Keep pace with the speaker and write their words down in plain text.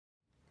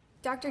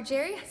Dr.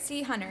 Jerry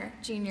C. Hunter,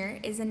 Jr.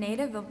 is a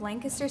native of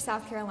Lancaster,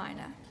 South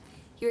Carolina.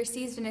 He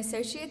received an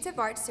Associates of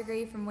Arts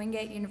degree from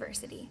Wingate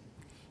University.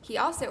 He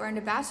also earned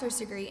a bachelor's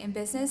degree in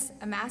business,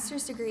 a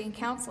master's degree in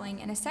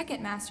counseling, and a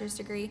second master's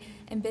degree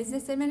in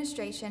business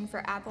administration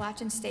for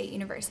Appalachian State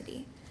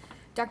University.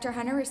 Dr.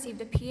 Hunter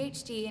received a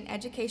PhD in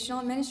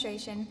educational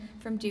administration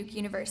from Duke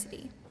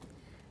University.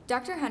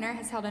 Dr. Hunter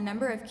has held a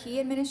number of key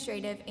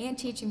administrative and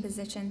teaching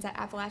positions at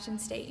Appalachian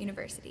State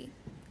University,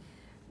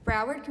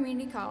 Broward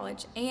Community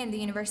College, and the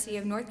University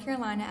of North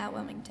Carolina at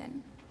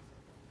Wilmington.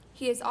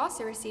 He has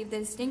also received the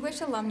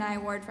Distinguished Alumni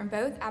Award from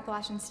both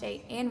Appalachian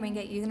State and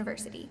Wingate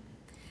University.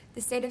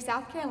 The state of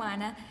South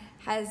Carolina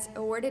has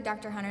awarded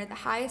Dr. Hunter the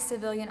highest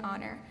civilian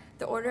honor,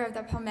 the Order of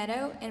the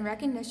Palmetto, in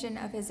recognition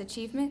of his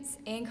achievements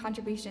and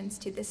contributions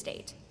to the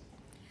state.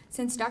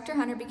 Since Dr.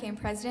 Hunter became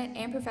president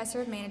and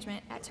professor of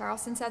management at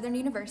Charleston Southern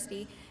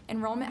University,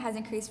 enrollment has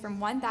increased from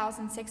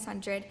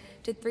 1,600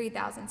 to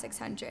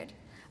 3,600.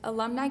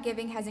 Alumni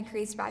giving has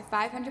increased by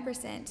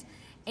 500%,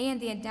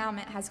 and the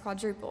endowment has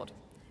quadrupled.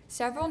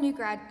 Several new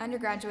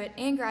undergraduate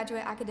and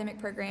graduate academic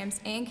programs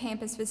and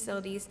campus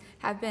facilities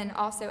have been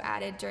also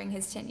added during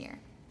his tenure.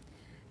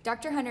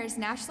 Dr. Hunter is a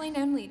nationally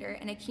known leader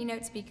and a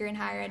keynote speaker in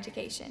higher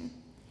education.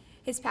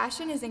 His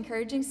passion is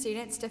encouraging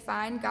students to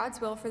find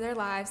God's will for their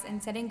lives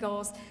and setting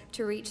goals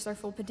to reach their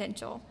full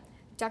potential.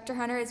 Dr.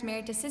 Hunter is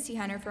married to Sissy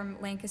Hunter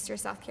from Lancaster,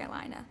 South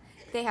Carolina.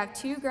 They have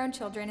 2 grown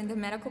children in the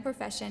medical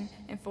profession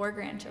and 4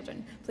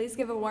 grandchildren. Please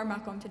give a warm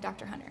welcome to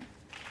Dr. Hunter.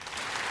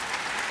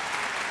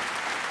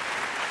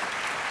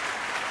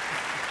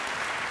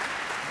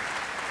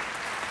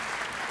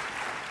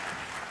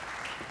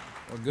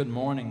 Well, good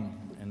morning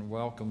and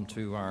welcome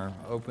to our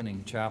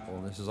opening chapel.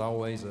 This is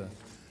always a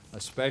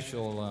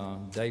special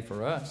day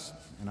for us,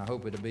 and I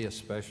hope it'll be a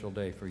special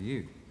day for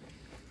you.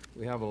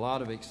 We have a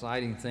lot of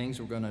exciting things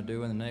we're going to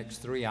do in the next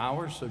 3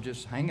 hours, so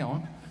just hang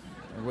on.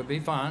 It will be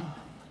fine.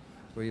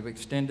 We've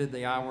extended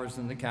the hours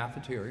in the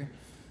cafeteria,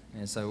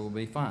 and so we'll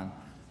be fine.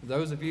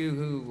 Those of you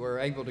who were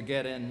able to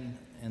get in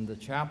the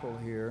chapel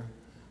here,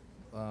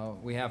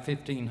 we have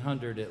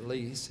 1,500 at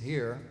least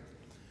here.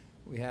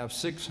 We have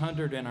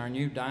 600 in our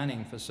new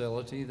dining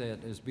facility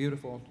that is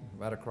beautiful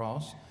right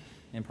across,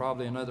 and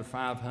probably another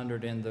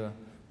 500 in the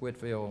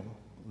Whitfield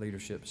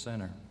Leadership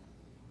Center.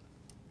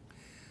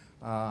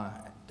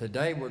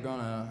 Today we're going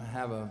to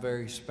have a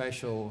very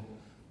special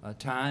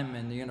time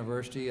in the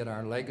university at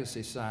our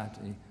Legacy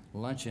Society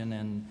luncheon,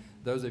 and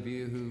those of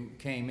you who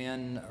came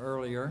in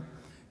earlier,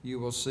 you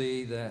will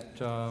see that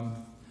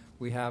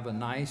we have a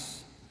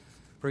nice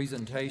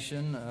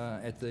presentation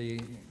at the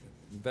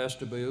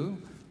vestibule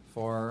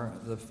for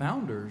the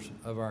founders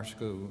of our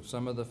school,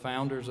 some of the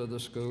founders of the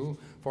school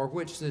for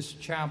which this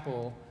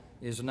chapel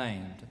is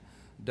named,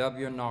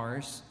 W.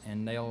 Norris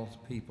and Nell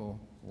People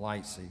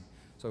Lightsey.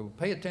 So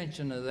pay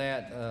attention to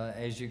that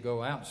as you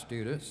go out,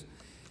 students.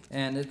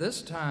 And at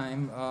this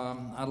time,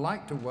 I'd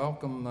like to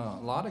welcome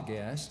a lot of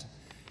guests.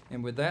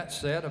 And with that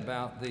said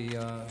about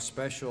the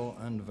special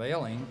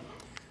unveiling,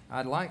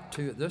 I'd like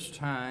to, at this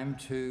time,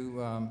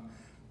 to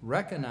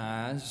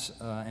recognize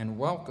and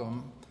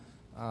welcome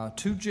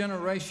 2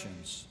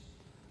 generations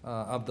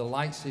of the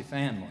Lightsey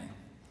family.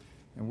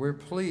 And we're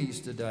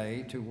pleased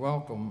today to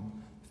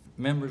welcome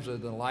members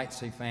of the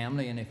Lightsey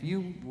family. And if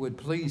you would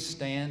please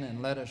stand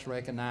and let us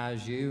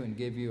recognize you and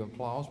give you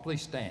applause,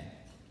 please stand.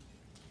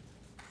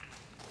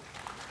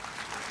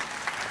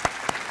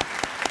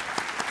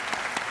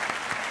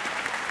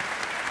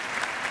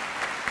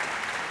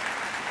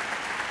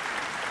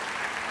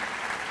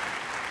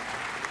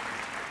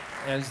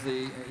 As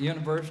the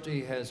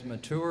university has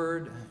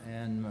matured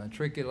and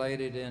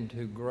matriculated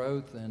into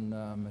growth and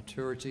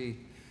maturity,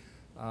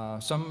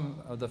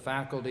 some of the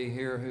faculty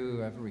here who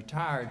have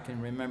retired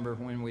can remember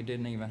when we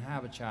didn't even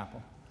have a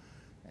chapel.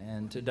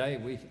 And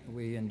today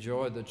we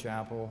enjoy the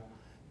chapel,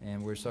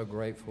 and we're so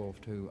grateful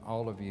to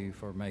all of you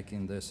for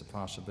making this a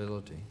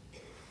possibility.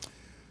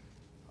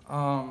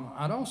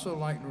 I'd also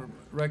like to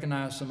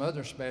recognize some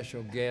other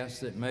special guests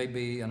that may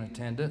be in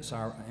attendance.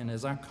 And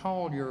as I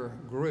call your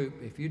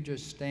group, if you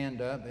just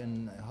stand up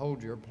and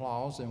hold your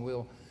applause, and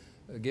we'll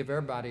give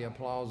everybody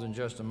applause in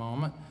just a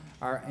moment.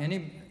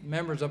 Any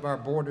members of our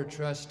Board of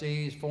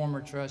Trustees, former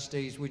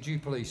trustees, would you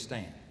please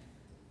stand?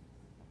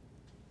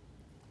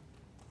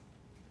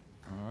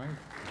 All right.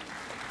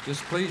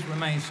 Just please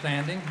remain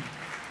standing,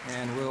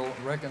 and we'll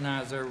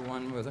recognize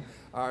everyone with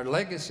our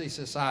Legacy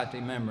Society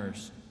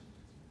members.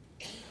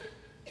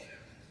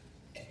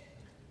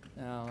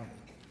 Now,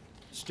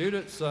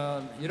 students,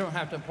 you don't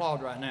have to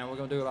applaud right now. We're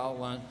going to do it all at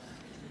once.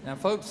 Now,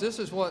 folks, this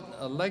is what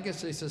a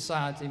Legacy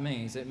Society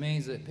means. It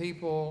means that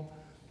people,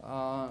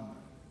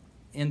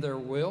 in their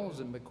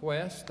wills and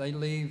bequests, they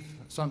leave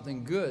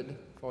something good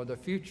for the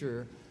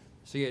future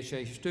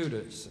CSU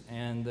students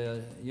and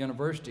the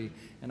university.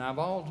 And I've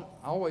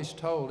always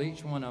told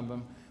each one of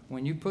them,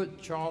 when you put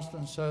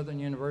Charleston Southern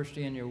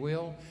University in your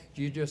will,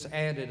 you just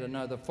added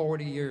another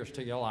 40 years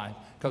to your life,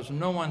 because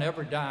no one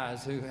ever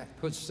dies who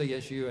puts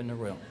CSU in their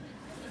will.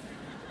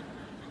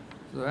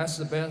 So that's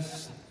the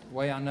best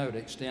way I know to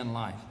extend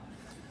life.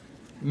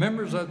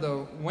 Members of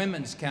the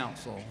Women's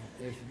Council,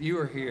 if you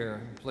are here,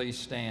 please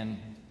stand.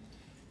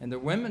 And the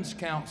Women's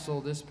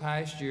Council this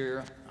past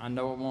year, I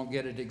know I won't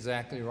get it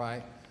exactly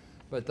right,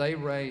 but they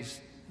raised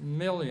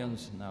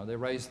they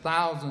raised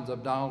thousands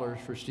of dollars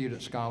for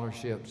student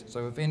scholarships.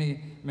 So if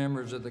any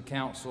members of the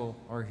council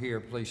are here,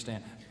 please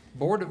stand.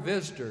 Board of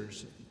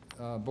Visitors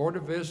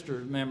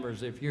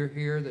members, if you're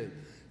here, that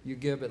you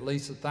give at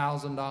least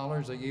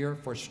 $1,000 a year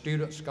for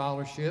student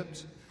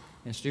scholarships.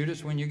 And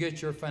students, when you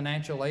get your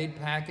financial aid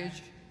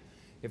package,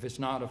 if it's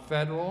not a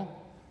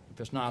federal, if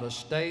it's not a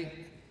state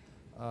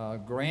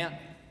grant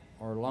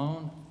or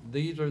loan,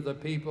 these are the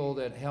people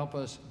that help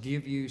us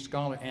give you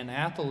scholarships. And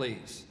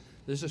athletes,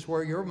 this is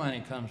where your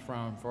money comes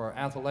from for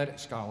athletic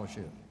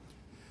scholarship.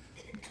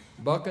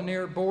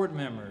 Buccaneer board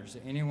members,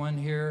 anyone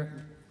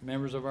here,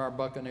 members of our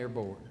Buccaneer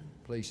board,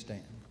 please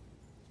stand.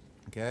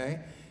 Okay?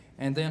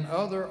 And then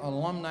other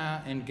alumni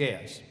and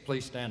guests,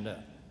 please stand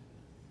up.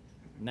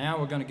 Now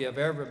we're going to give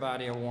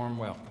everybody a warm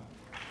welcome.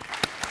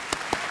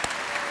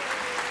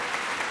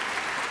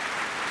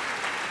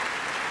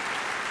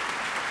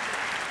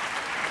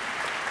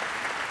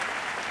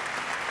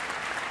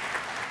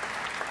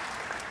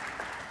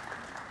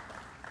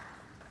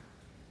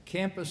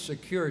 Campus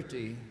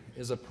security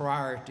is a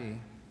priority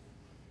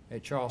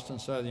at Charleston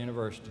Southern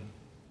University.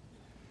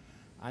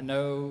 I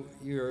know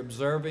you're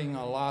observing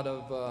a lot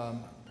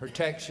of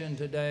protection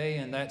today,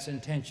 and that's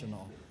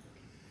intentional.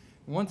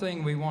 One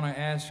thing we want to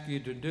ask you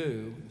to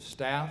do,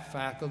 staff,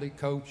 faculty,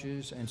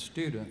 coaches, and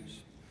students,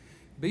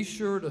 be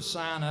sure to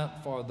sign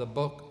up for the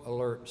book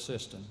alert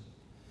system.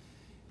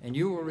 And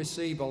you will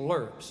receive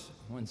alerts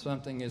when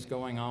something is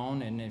going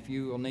on, and if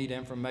you will need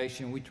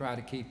information, we try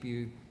to keep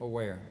you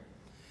aware.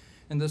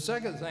 And the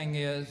second thing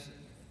is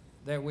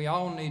that we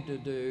all need to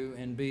do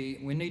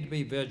we need to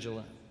be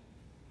vigilant.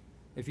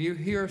 If you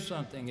hear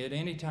something at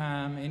any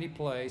time, any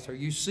place, or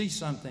you see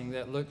something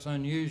that looks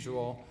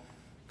unusual,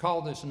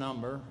 call this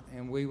number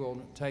and we will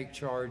take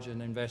charge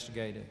and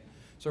investigate it.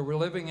 So we're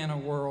living in a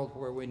world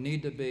where we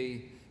need to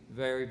be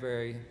very,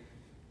 very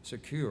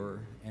secure,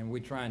 and we're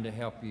trying to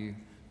help you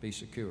be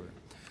secure.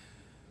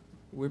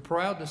 We're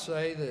proud to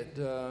say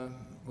that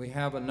we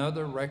have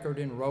another record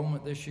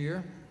enrollment this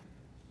year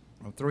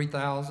of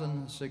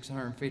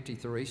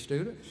 3,653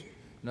 students.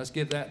 Let's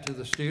give that to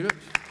the students.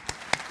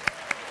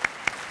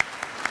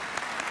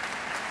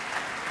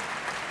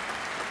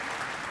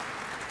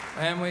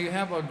 And we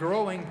have a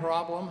growing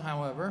problem,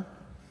 however.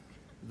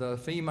 The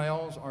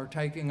females are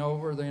taking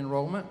over the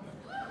enrollment,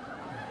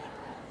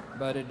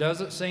 but it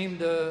doesn't seem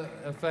to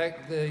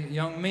affect the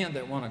young men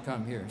that want to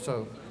come here.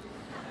 So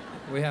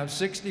we have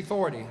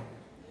 60-40,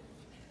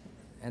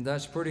 and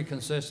that's pretty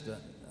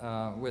consistent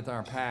with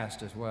our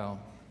past as well.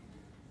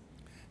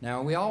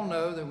 Now, we all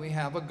know that we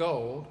have a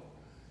goal,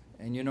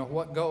 and you know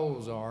what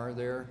goals are.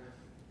 They're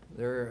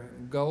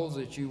goals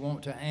that you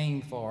want to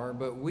aim for,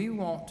 but we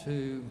want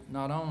to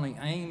not only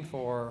aim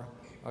for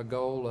a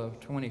goal of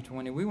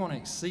 2020, we want to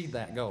exceed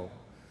that goal.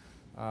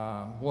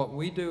 What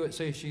we do at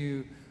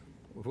CSU,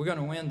 if we're going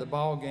to win the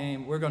ball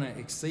game, we're going to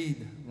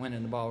exceed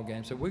winning the ball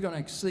game. So we're going to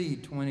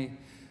exceed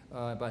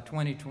by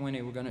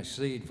 2020, we're going to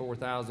exceed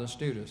 4,000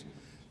 students.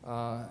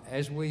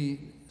 As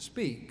we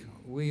speak,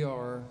 we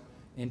are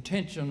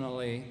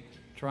intentionally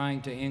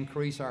trying to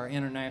increase our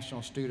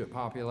international student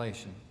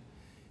population.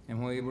 And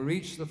when we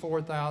reach the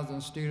 4,000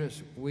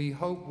 students, we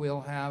hope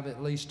we'll have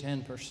at least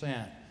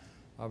 10%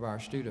 of our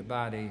student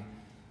body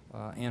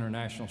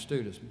international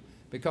students.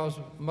 Because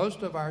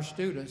most of our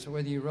students,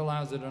 whether you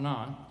realize it or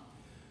not,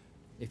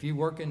 if you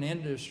work in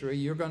industry,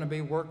 you're going to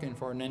be working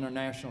for an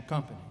international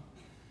company.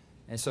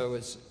 And so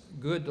it's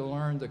good to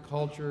learn the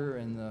culture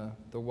and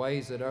the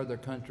ways that other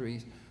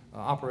countries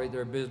operate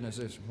their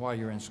businesses while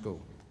you're in school.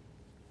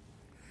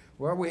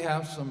 Well, we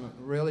have some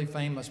really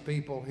famous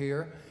people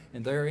here,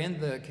 and they're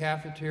in the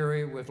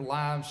cafeteria with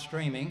live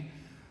streaming.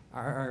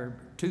 Our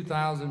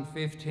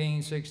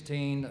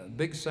 2015-16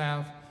 Big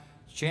South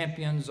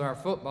champions, our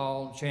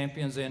football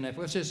champions, and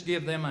let's just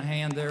give them a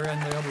hand there in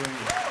the other room.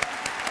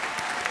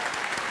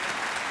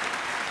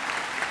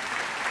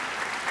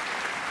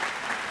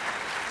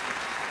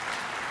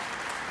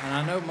 And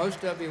I know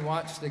most of you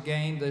watched the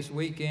game this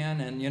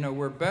weekend, and you know,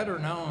 we're better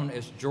known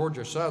as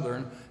Georgia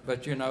Southern,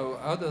 but you know,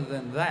 other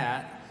than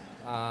that,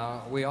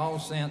 we all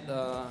sent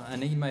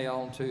an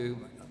email to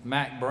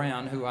Mac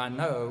Brown, who I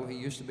know. He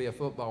used to be a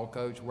football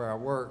coach where I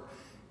work,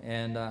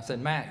 and I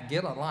said, Mac,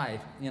 get a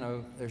life. You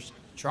know, there's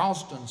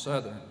Charleston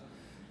Southern,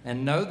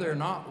 and no, they're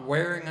not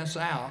wearing us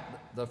out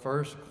the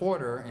first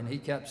quarter. And he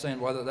kept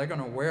saying whether they're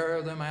going to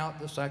wear them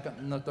out the second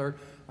and the third.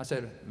 I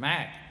said,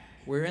 Mac,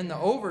 we're in the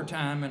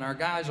overtime, and our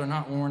guys are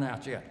not worn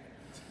out yet.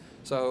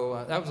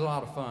 So that was a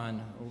lot of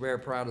fun. We're very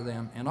proud of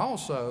them. And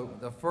also,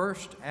 the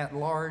first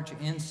at-large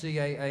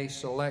NCAA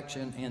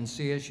selection in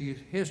CSU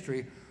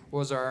history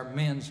was our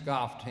men's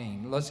golf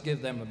team. Let's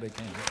give them a big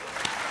hand.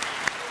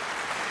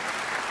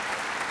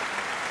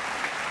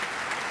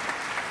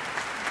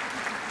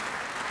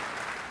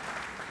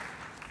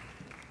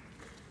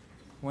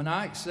 When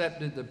I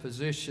accepted the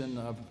position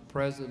of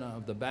president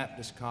of the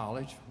Baptist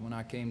College, when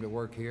I came to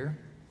work here,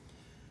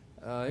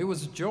 it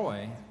was a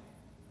joy.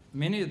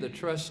 Many of the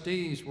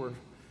trustees were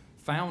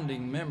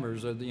founding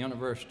members of the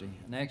university,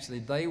 and actually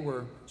they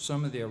were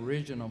some of the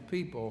original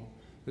people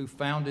who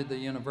founded the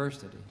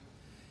university.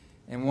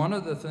 And one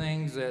of the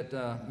things that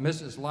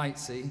Mrs.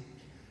 Lightsey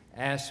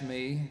asked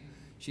me,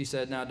 she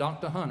said, now,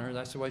 Dr. Hunter,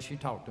 that's the way she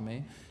talked to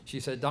me, she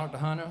said, Dr.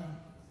 Hunter,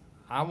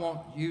 I want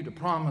you to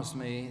promise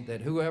me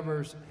that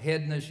whoever's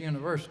heading this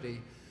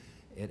university,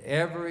 at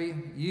every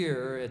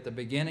year at the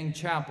beginning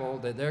chapel,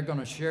 that they're going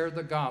to share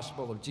the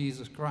gospel of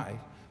Jesus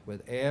Christ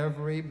with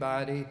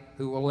everybody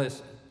who will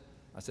listen.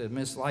 I said,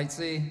 Miss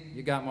Lightsey,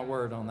 you got my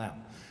word on that.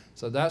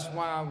 So that's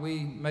why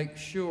we make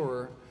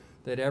sure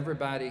that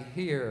everybody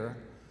here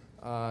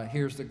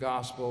hears the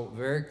gospel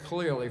very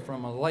clearly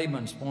from a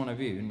layman's point of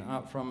view,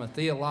 not from a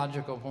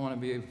theological point of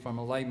view, from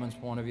a layman's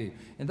point of view.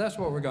 And that's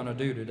what we're going to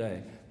do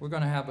today. We're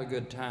going to have a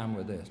good time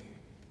with this.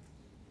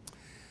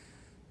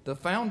 The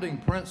founding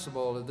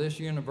principle of this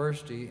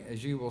university,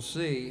 as you will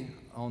see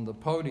on the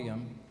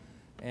podium,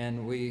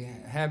 and we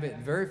have it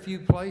very few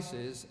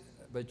places,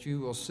 but you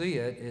will see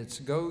it, it's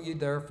go ye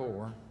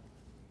therefore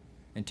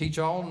and teach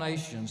all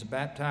nations,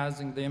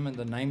 baptizing them in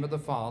the name of the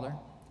Father,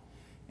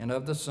 and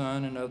of the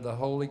Son, and of the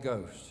Holy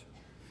Ghost,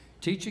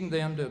 teaching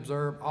them to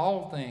observe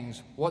all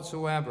things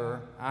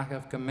whatsoever I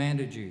have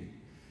commanded you.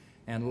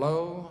 And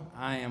lo,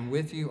 I am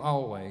with you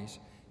always,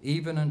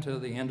 even until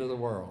the end of the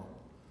world.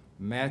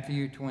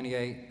 Matthew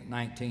 28,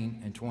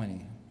 19, and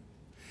 20.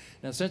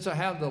 Now, since I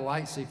have the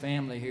Lightsey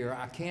family here,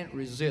 I can't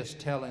resist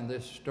telling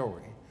this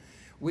story.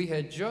 We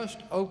had just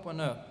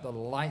opened up the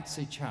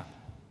Lightsey Chapel,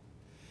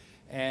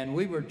 and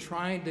we were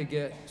trying to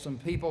get some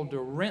people to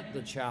rent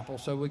the chapel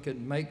so we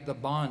could make the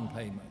bond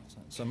payments,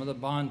 some of the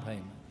bond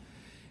payment.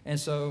 And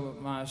so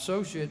my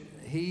associate,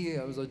 he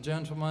was a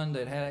gentleman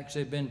that had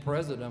actually been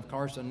president of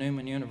Carson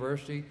Newman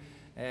University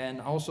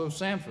and also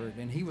Sanford,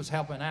 and he was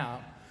helping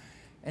out.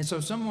 And so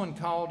someone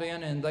called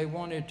in and they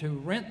wanted to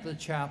rent the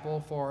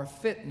chapel for a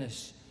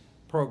fitness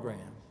program.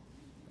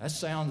 That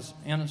sounds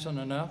innocent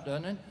enough,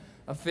 doesn't it?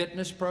 A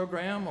fitness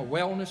program, a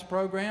wellness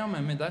program.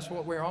 I mean, that's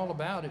what we're all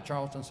about at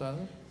Charleston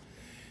Southern.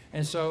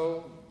 And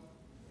so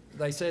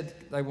they said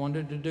they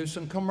wanted to do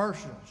some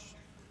commercials.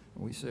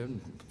 We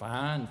said,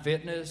 fine,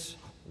 fitness,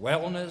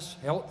 wellness,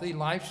 healthy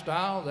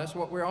lifestyle, that's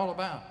what we're all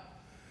about.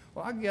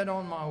 Well, I get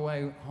on my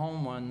way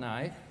home one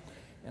night,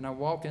 and I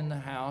walk in the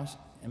house,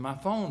 and my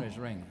phone is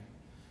ringing.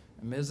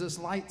 And Mrs.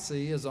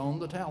 Lightsey is on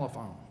the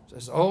telephone.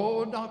 Says,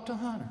 oh, Dr.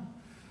 Hunter.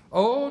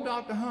 Oh,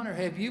 Dr. Hunter,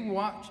 have you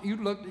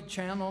looked at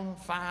Channel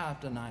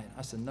 5 tonight?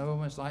 I said, no,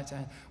 Miss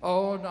Lightsey.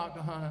 Oh,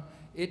 Dr. Hunter,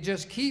 it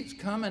just keeps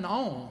coming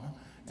on.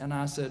 And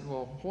I said,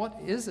 well, what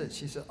is it?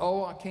 She said,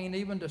 oh, I can't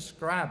even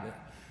describe it.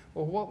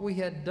 Well, what we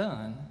had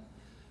done,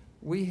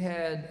 we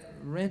had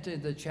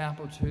rented the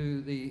chapel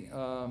to the,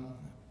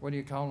 what do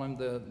you call them,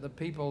 the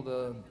people,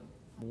 the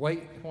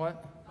weight,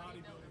 what?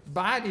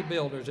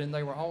 Bodybuilders, and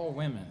they were all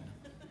women.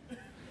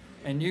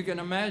 And you can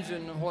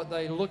imagine what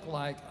they look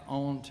like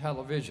on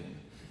television.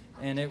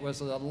 And it was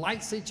a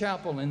Lightsey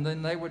Chapel, and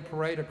then they would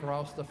parade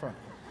across the front.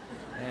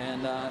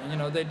 And, you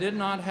know, they did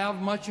not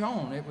have much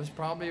on. It was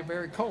probably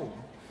very cold.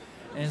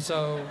 And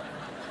so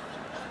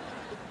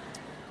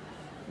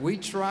we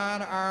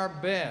tried our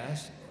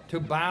best to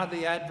buy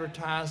the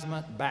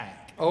advertisement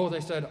back. Oh,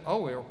 they said,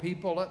 oh, are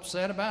people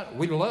upset about it?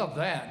 We love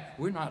that.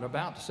 We're not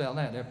about to sell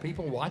that. Are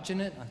people watching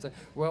it? I said,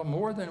 well,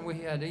 more than we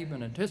had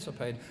even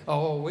anticipated.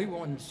 Oh, we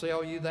wouldn't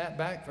sell you that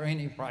back for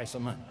any price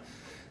of money.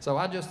 So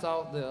I just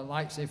thought the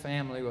Lightsey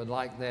family would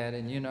like that,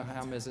 and you know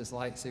how Mrs.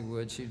 Lightsey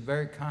would. She's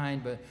very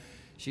kind, but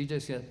she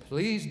just said,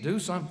 please do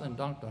something,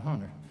 Dr.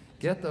 Hunter.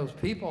 Get those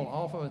people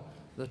off of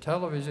the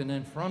television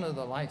in front of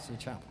the Lightsey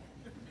Chapel.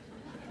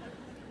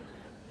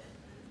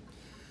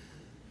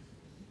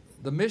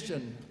 The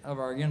mission of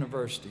our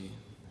university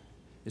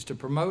is to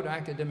promote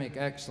academic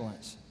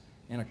excellence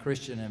in a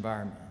Christian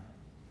environment.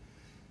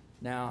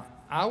 Now,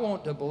 I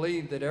want to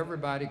believe that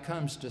everybody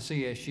comes to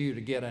CSU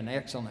to get an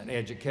excellent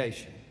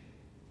education.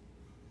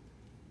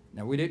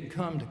 Now, we didn't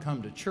come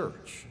to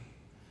church.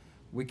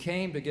 We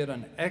came to get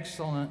an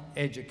excellent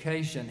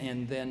education,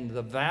 and then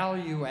the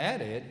value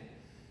added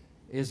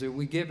is that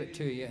we give it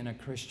to you in a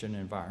Christian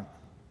environment.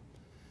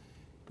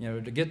 You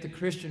know, to get the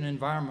Christian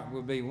environment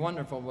would be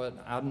wonderful,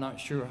 but I'm not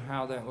sure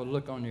how that would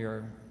look on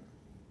your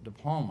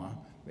diploma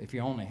if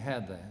you only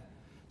had that.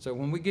 So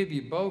when we give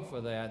you both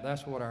of that,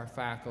 that's what our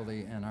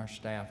faculty and our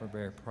staff are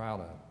very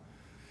proud of.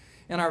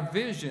 And our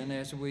vision,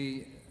 as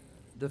we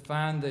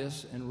define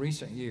this in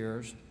recent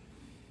years,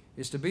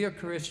 is to be a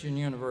Christian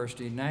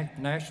university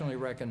nationally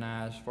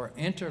recognized for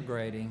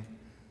integrating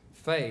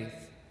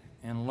faith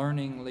and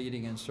learning,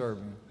 leading, and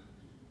serving.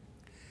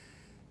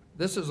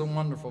 This is a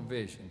wonderful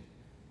vision.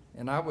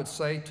 And I would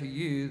say to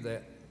you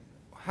that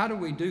how do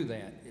we do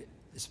that?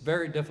 It's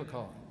very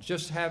difficult.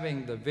 Just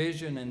having the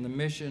vision and the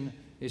mission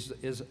is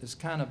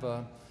kind of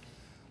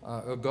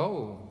a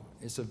goal.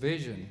 It's a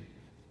vision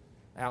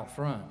out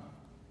front.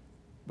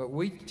 But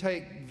we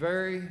take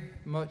very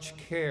much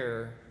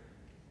care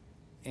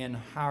in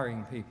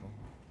hiring people.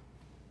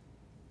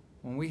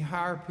 When we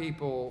hire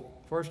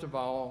people, first of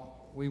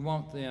all, we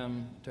want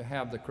them to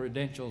have the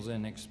credentials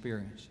and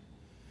experience.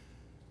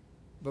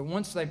 But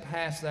once they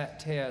pass that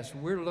test,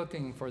 we're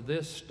looking for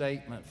this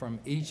statement from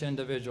each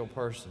individual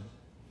person,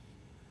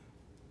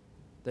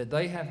 that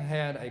they have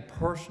had a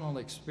personal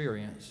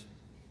experience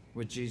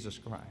with Jesus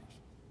Christ.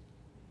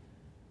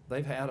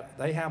 They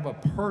have a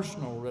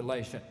personal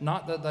relation,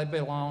 not that they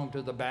belong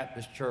to the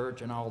Baptist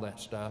church and all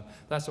that stuff.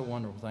 That's a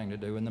wonderful thing to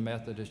do, in the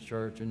Methodist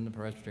church, and the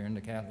Presbyterian,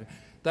 the Catholic.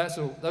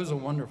 Those are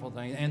wonderful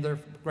things. And their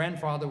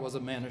grandfather was a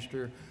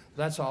minister.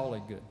 That's all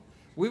good.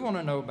 We want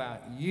to know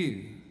about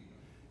you.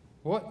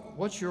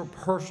 What's your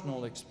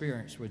personal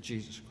experience with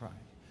Jesus Christ?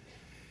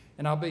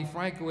 And I'll be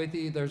frank with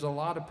you, there's a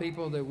lot of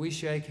people that we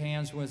shake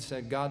hands with,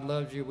 say, God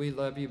loves you, we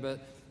love you, but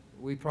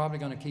we're probably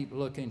going to keep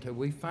looking till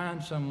we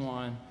find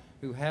someone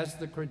who has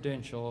the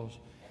credentials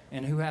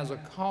and who has a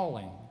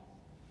calling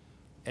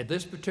at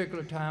this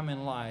particular time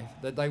in life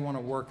that they want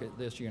to work at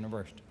this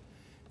university.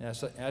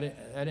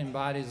 That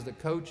embodies the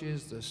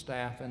coaches, the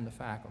staff, and the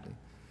faculty.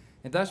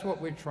 And that's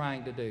what we're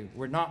trying to do.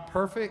 We're not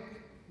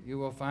perfect. You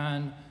will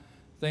find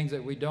things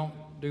that we don't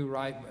do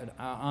right, but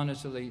I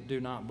honestly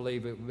do not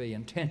believe it would be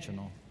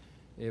intentional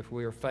if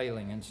we are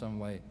failing in some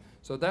way.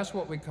 So that's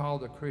what we call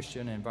the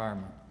Christian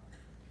environment.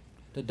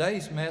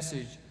 Today's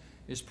message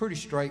is pretty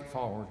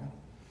straightforward.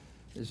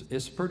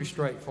 It's pretty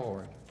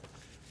straightforward.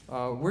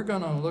 We're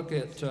going to look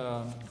at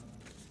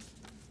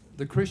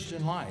the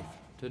Christian life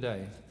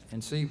today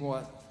and see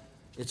what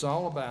it's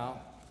all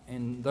about.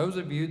 And those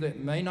of you that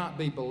may not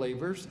be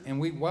believers, and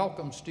we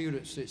welcome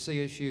students at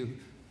CSU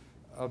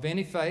of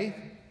any faith,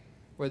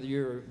 whether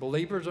you're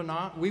believers or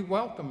not, we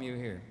welcome you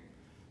here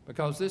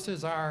because this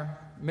is our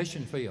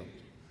mission field.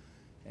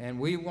 And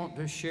we want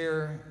to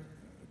share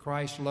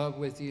Christ's love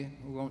with you.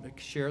 We want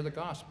to share the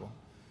gospel.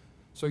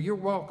 So you're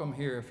welcome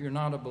here if you're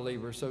not a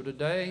believer. So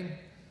today,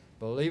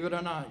 believe it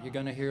or not, you're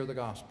going to hear the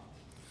gospel.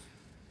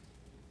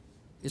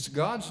 It's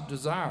God's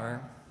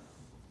desire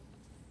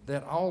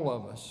that all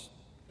of us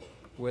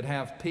would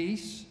have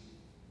peace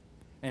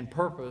and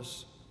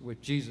purpose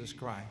with Jesus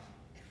Christ.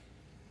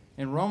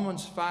 In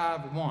Romans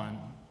 5:1,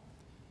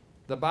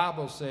 the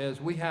Bible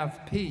says we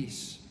have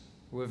peace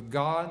with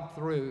God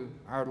through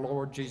our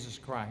Lord Jesus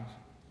Christ.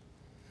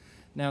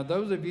 Now,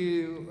 those of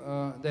you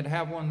that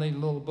have one of these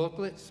little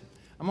booklets,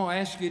 I'm going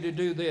to ask you to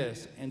do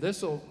this, and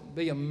this will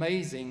be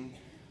amazing,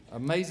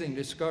 amazing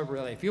discovery.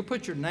 If you'll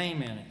put your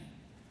name in it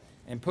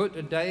and put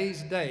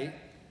today's date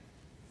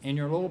in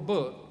your little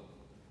book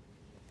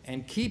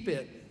and keep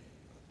it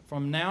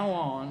from now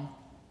on,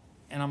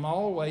 and I'm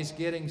always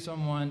getting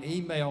someone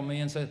email me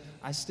and say,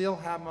 I still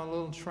have my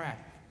little track.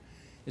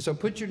 And so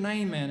put your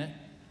name in it,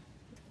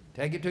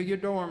 take it to your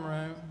dorm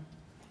room,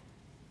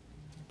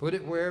 put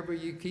it wherever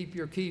you keep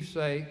your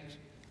keepsakes,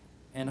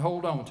 and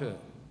hold on to it.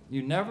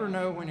 You never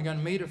know when you're going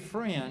to meet a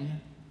friend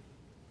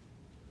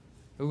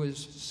who is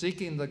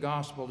seeking the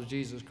gospel of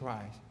Jesus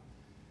Christ.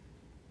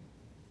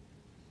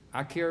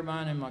 I carry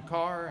mine in my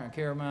car, I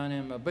carry mine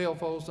in my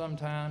billfold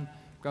sometimes,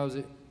 because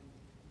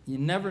you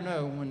never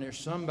know when there's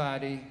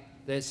somebody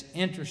that's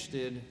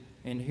interested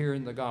in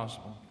hearing the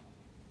gospel.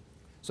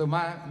 So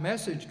my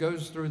message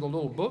goes through the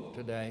little book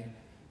today,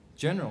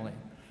 generally.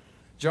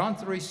 John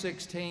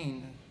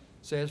 3:16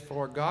 says,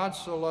 for God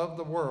so loved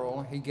the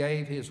world, he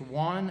gave his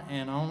one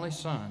and only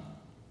Son,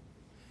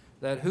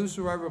 that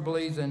whosoever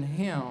believes in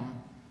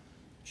him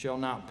shall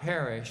not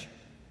perish,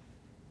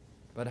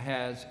 but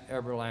has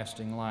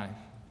everlasting life.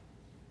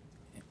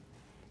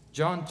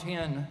 John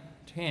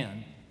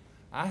 10:10,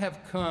 I have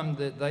come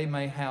that they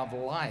may have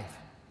life,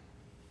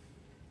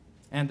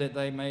 and that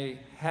they may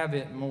have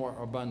it more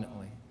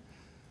abundantly.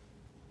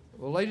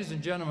 Well, ladies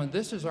and gentlemen,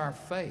 this is our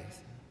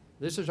faith.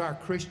 This is our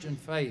Christian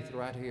faith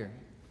right here.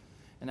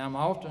 And I'm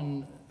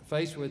often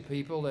faced with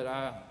people that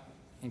I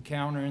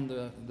encounter in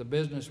the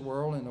business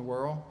world, in the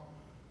world,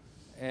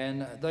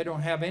 and they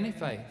don't have any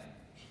faith.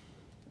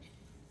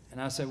 And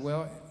I said,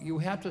 well, you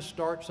have to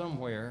start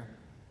somewhere,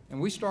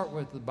 and we start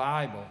with the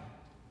Bible.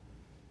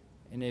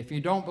 And if you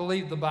don't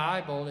believe the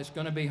Bible, it's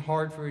going to be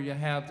hard for you to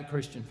have the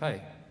Christian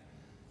faith.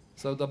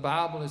 So the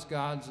Bible is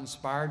God's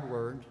inspired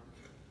word.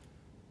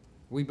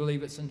 We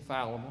believe it's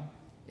infallible.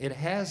 It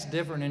has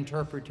different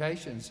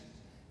interpretations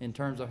in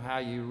terms of how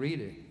you read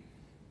it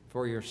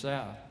for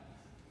yourself.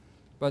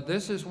 But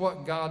this is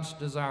what God's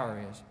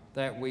desire is,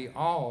 that we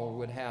all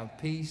would have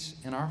peace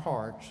in our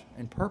hearts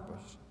and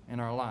purpose in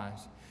our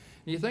lives.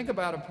 You think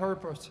about a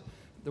purpose,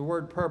 the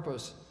word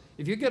purpose.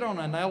 If you get on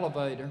an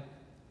elevator,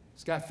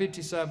 it's got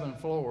 57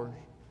 floors,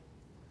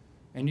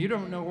 and you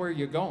don't know where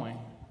you're going,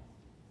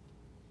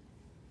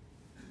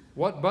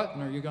 what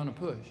button are you going to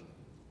push?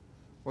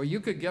 Well, you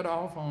could get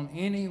off on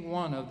any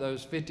one of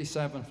those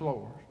 57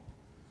 floors,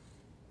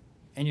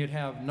 and you'd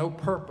have no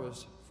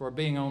purpose for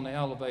being on the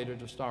elevator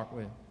to start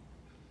with.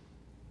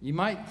 You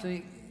might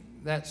think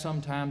that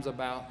sometimes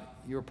about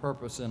your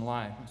purpose in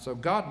life. So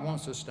God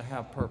wants us to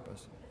have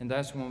purpose, and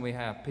that's when we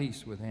have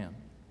peace with him.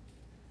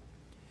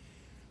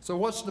 So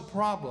what's the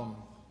problem?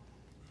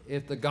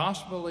 If the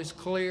gospel is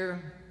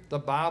clear, The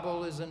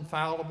Bible is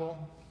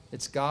infallible.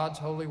 It's God's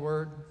holy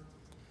word.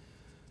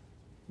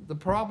 The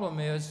problem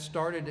is,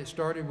 it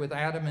started with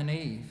Adam and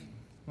Eve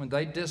when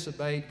they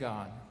disobeyed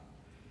God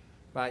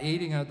by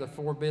eating of the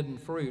forbidden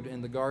fruit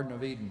in the Garden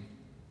of Eden.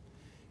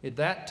 At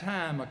that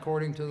time,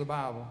 according to the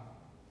Bible,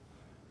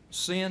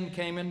 sin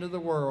came into the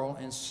world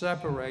and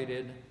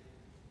separated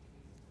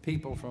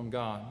people from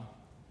God.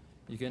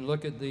 You can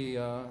look at the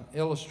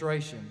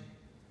illustration.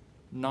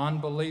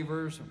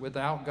 Non-believers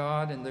without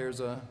God, and there's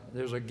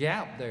a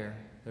gap there.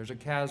 There's a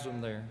chasm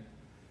there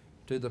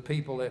to the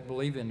people that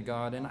believe in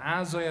God. And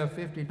Isaiah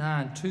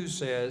 59:2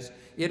 says,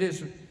 it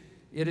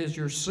is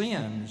your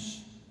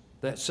sins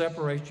that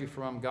separate you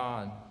from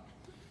God.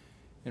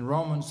 In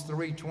Romans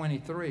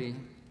 3:23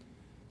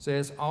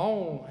 says,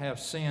 all have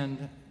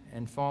sinned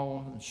and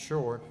fallen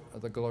short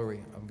of the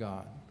glory of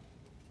God.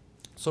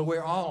 So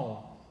we're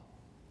all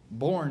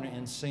born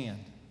in sin,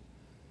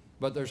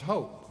 but there's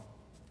hope.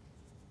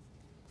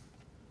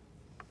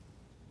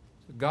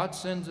 God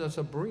sends us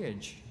a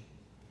bridge,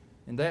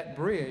 and that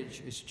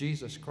bridge is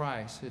Jesus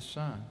Christ, His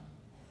Son.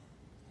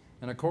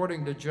 And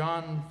according to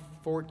John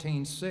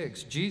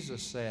 14:6,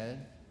 Jesus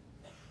said,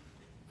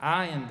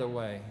 I am the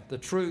way, the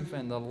truth,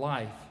 and the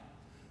life.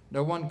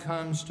 No one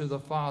comes to the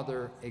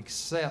Father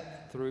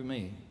except through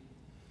me.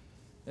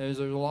 There's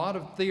a lot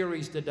of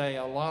theories today,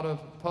 a lot of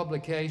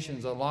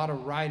publications, a lot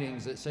of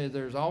writings that say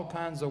there's all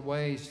kinds of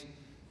ways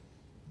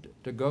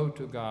to go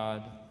to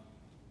God.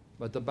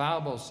 But the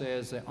Bible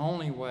says the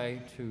only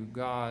way to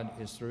God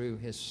is through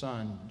His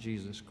Son,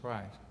 Jesus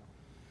Christ.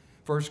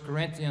 1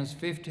 Corinthians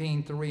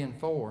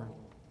 15:3-4.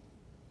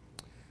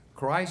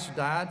 Christ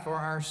died for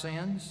our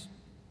sins,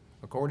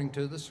 according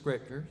to the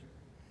Scriptures.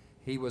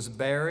 He was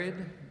buried,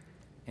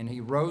 and He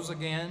rose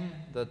again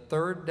the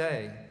third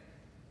day,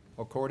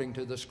 according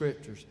to the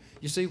Scriptures.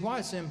 You see why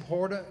it's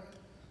important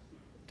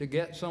to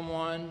get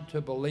someone to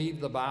believe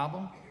the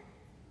Bible?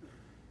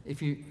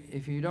 If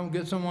you don't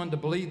get someone to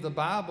believe the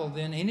Bible,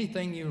 then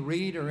anything you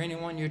read or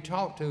anyone you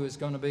talk to is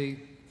going to be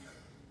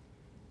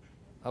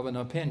of an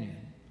opinion.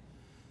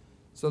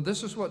 So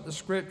this is what the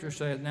Scripture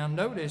says. Now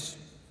notice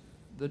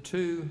the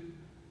two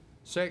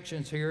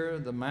sections here,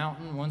 the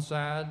mountain one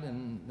side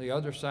and the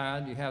other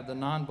side, you have the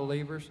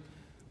non-believers.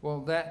 Well,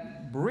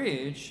 that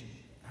bridge,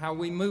 how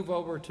we move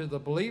over to the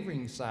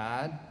believing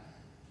side,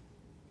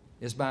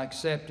 is by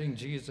accepting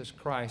Jesus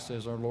Christ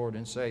as our Lord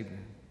and Savior.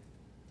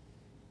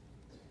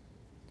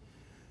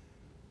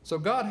 So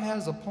God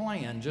has a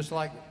plan, just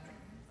like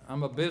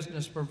I'm a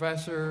business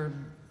professor,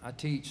 I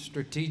teach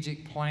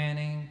strategic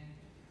planning.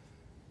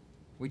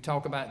 We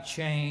talk about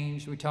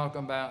change, we talk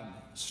about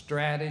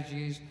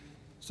strategies.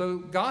 So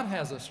God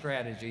has a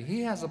strategy.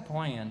 He has a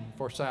plan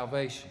for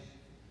salvation.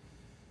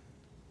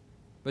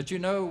 But you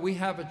know, we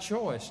have a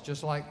choice,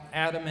 just like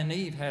Adam and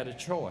Eve had a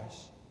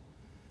choice.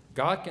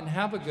 God can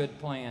have a good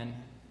plan,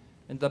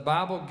 and the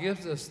Bible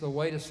gives us the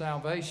way to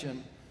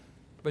salvation.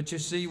 But you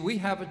see, we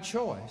have a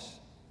choice.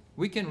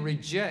 We can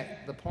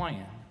reject the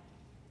plan.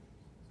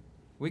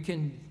 We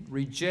can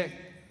reject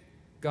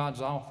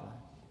God's offer,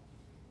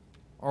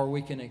 or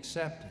we can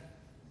accept it.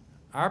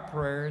 Our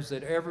prayer is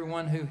that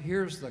everyone who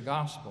hears the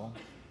gospel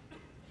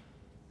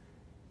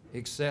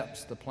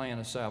accepts the plan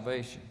of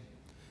salvation.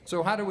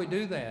 So how do we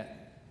do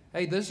that?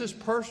 Hey, this is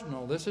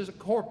personal. This is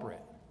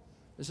corporate.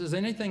 This is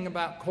anything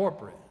about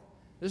corporate.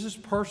 This is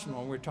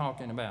personal we're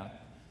talking about.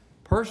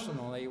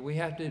 Personally, we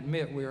have to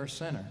admit we are a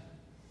sinner.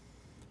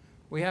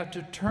 We have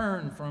to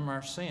turn from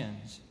our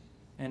sins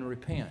and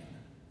repent.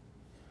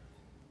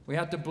 We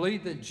have to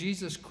believe that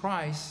Jesus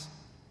Christ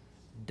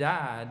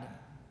died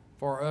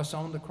for us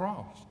on the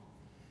cross.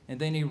 And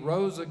then He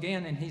rose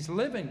again, and He's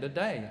living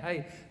today.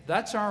 Hey,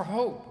 that's our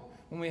hope.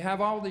 When we have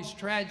all these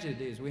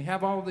tragedies, we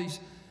have all these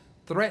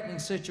threatening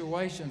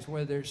situations,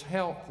 whether it's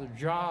health or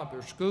job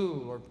or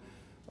school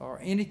or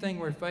anything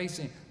we're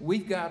facing,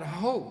 we've got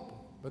hope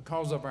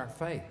because of our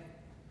faith.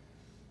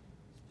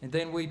 And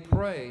then we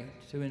pray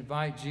to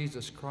invite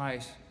Jesus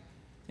Christ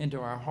into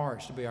our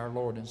hearts to be our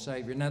Lord and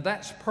Savior. Now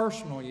that's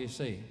personal, you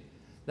see.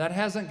 That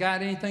hasn't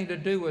got anything to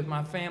do with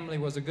my family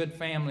was a good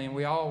family and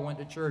we all went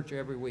to church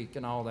every week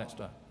and all that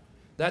stuff.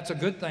 That's a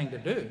good thing to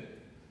do.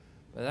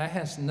 But that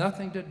has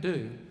nothing to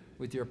do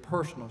with your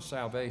personal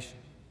salvation.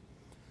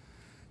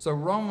 So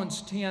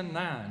Romans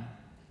 10:9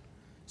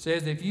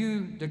 says, if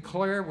you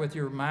declare with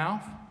your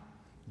mouth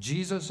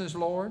Jesus is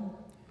Lord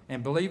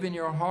and believe in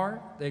your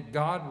heart that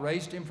God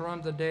raised Him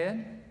from the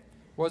dead,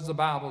 what does the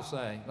Bible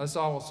say? Let's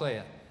all say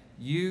it.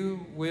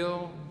 You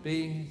will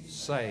be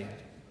saved.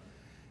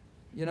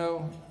 You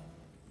know,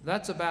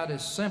 that's about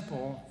as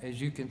simple as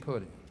you can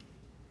put it.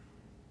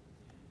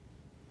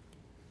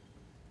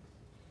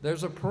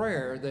 There's a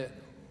prayer that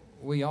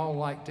we all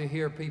like to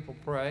hear people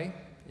pray.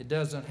 It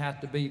doesn't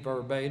have to be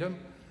verbatim,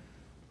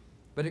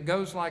 but it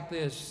goes like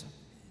this.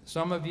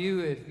 Some of you,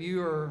 if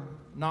you are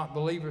not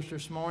believers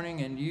this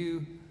morning and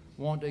you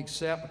want to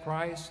accept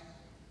Christ,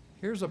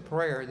 here's a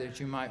prayer that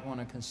you might want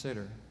to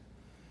consider.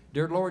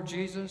 Dear Lord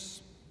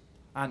Jesus,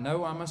 I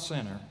know I'm a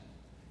sinner,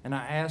 and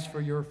I ask for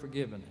your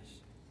forgiveness.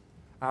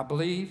 I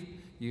believe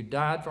You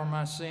died for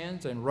my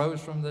sins and rose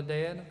from the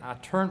dead. I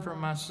turn from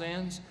my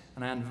sins,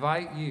 and I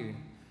invite you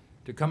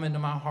to come into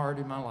my heart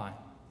and my life.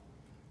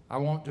 I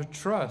want to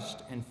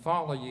trust and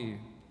follow you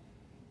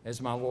as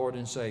my Lord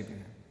and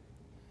Savior.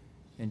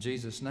 In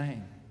Jesus'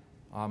 name,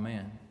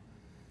 amen.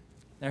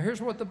 Now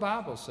here's what the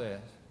Bible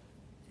says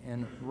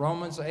in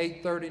Romans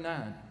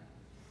 8:39.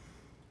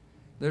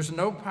 There's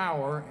no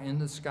power in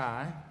the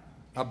sky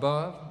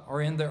above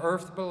or in the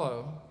earth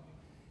below.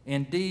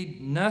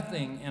 Indeed,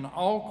 nothing in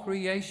all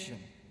creation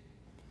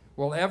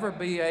will ever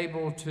be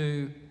able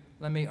to,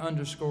 let me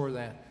underscore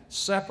that,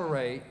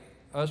 separate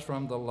us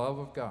from the love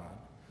of God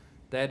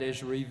that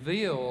is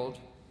revealed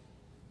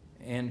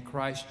in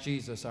Christ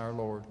Jesus our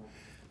Lord.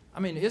 I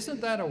mean,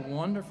 isn't that a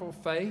wonderful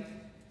faith?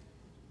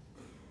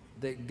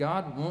 That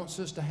God wants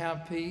us to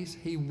have peace.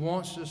 He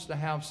wants us to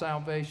have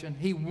salvation.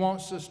 He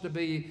wants us to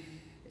be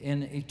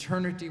in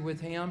eternity with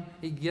Him.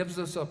 He gives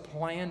us a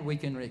plan. We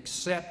can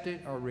accept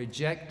it or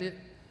reject it.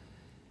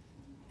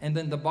 And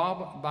then the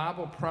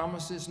Bible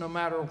promises no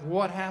matter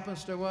what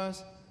happens to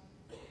us,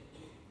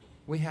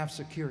 we have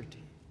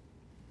security.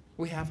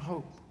 We have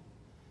hope.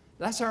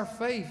 That's our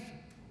faith,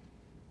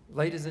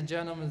 ladies and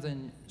gentlemen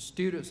and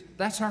students.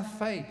 That's our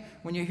faith.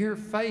 When you hear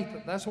faith,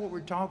 that's what we're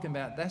talking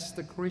about. That's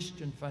the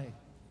Christian faith.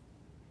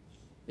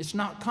 It's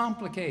not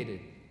complicated.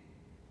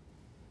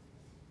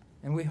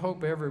 And we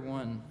hope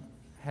everyone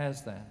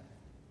has that.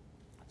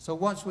 So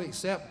once we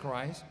accept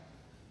Christ,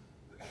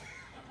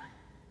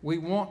 we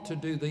want to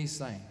do these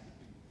things.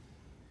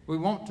 We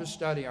want to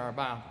study our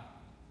Bible.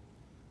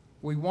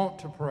 We want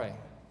to pray.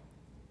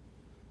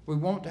 We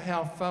want to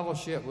have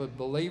fellowship with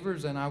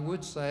believers, and I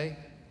would say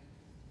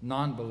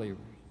non-believers.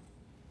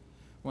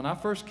 When I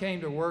first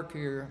came to work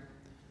here,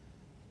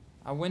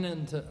 I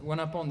went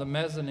up on the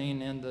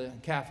mezzanine in the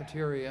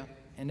cafeteria,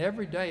 and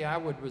every day I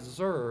would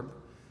observe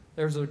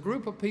there's a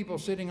group of people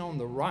sitting on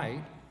the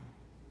right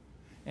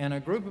and a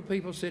group of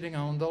people sitting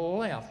on the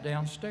left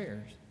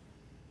downstairs.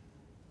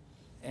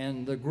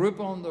 And the group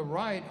on the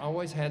right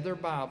always had their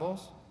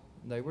Bibles.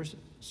 They were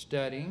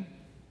studying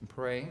and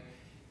praying.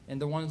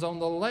 And the ones on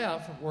the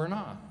left were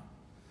not.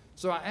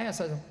 So I asked,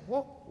 I said,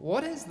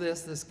 what is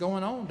this that's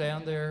going on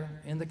down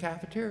there in the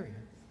cafeteria?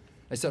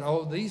 They said,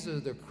 oh, these are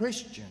the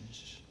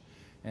Christians,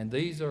 and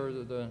these are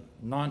the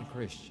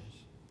non-Christians.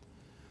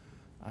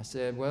 I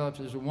said, well, if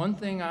there's one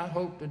thing I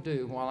hope to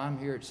do while I'm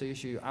here at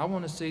CSU, I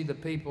want to see the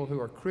people who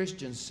are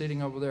Christians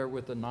sitting over there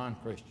with the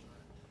non-Christians.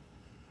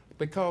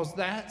 Because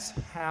that's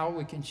how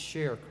we can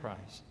share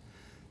Christ.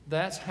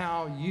 That's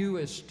how you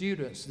as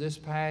students this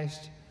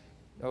past,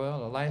 well,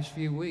 the last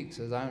few weeks,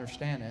 as I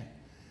understand it,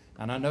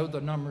 and I know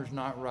the number's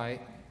not right,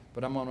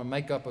 but I'm going to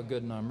make up a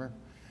good number.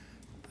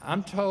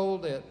 I'm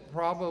told that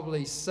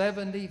probably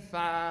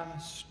 75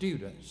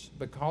 students,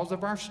 because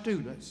of our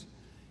students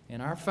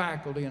and our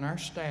faculty and our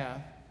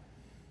staff,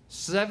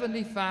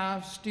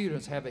 75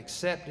 students have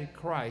accepted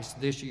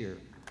Christ this year.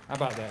 How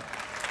about that?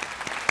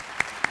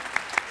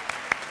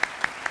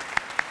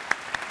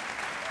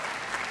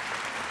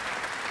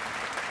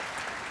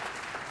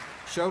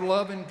 Show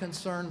love and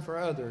concern for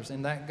others,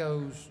 and that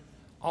goes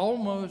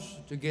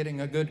almost to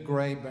getting a good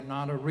grade, but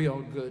not a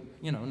real good,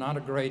 not a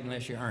grade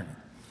unless you earn it.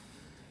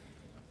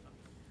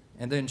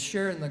 And then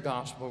sharing the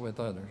gospel with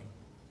others.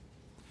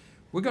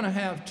 We're going to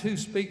have two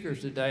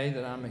speakers today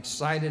that I'm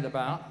excited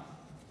about,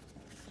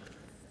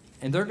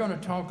 and they're going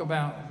to talk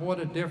about what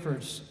a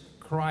difference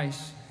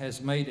Christ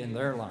has made in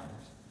their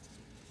lives.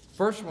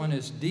 First one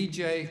is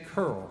DJ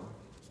Curl.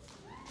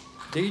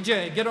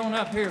 DJ, get on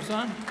up here,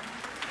 son.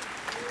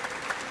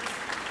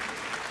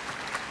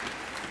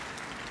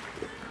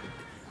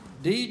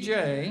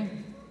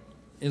 DJ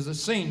is a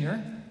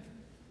senior,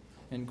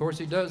 and of course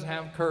he does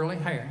have curly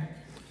hair.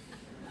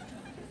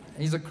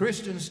 He's a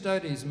Christian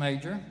studies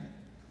major.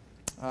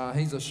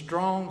 He's a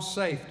strong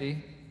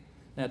safety.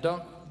 Now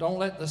don't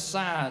let the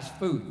size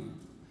fool you.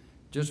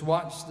 Just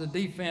watch the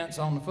defense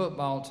on the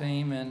football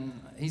team, and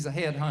he's a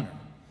headhunter.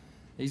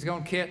 He's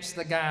going to catch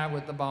the guy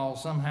with the ball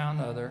somehow or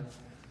another.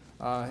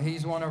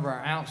 He's one of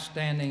our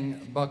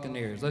outstanding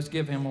Buccaneers. Let's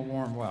give him a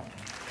warm welcome.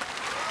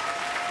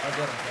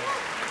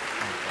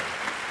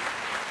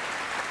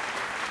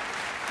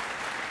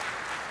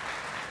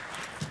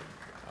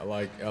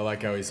 I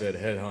like how he said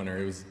headhunter.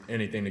 It was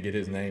anything to get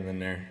his name in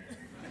there.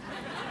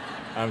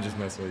 I'm just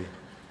messing with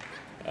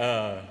you.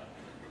 I'm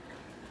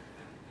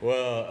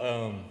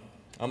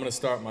going to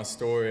start my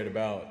story at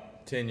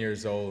about 10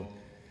 years old.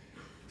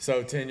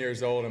 So 10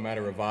 years old, I'm at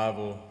a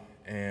revival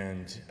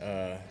and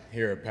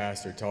hear a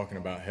pastor talking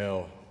about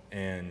hell,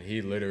 and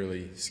he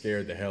literally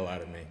scared the hell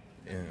out of me.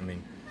 And, I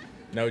mean,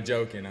 no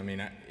joking. I mean,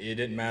 it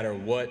didn't matter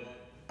what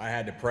I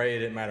had to pray. It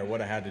didn't matter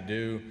what I had to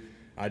do.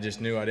 I just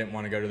knew I didn't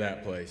want to go to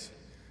that place.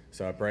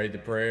 So I prayed the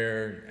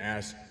prayer,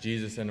 asked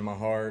Jesus into my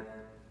heart,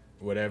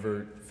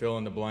 whatever, fill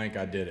in the blank,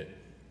 I did it.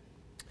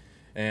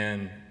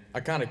 And I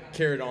kind of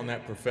carried on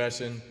that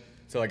profession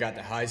until I got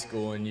to high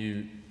school, and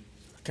you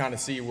kind of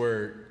see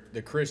where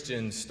the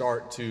Christians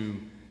start to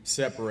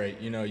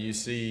separate. You know, you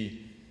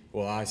see,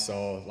 well, I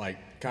saw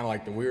like kind of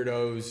like the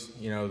weirdos,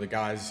 you know, the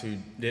guys who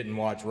didn't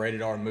watch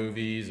rated R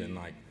movies and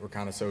like were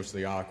kind of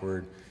socially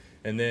awkward.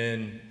 And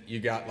then you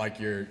got like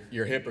your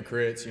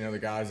hypocrites, you know, the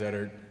guys that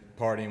are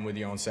partying with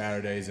you on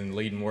Saturdays and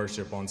leading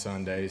worship on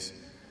Sundays.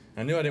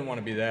 I knew I didn't want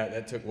to be that.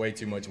 That took way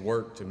too much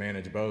work to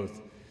manage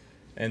both.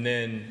 And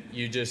then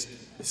you just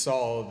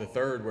saw the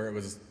third where it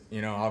was,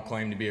 you know, I'll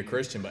claim to be a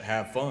Christian, but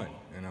have fun.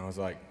 And I was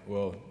like,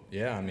 well,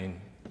 yeah, I mean,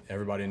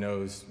 everybody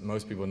knows,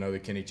 most people know the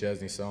Kenny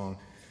Chesney song,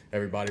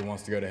 everybody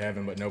wants to go to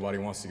heaven, but nobody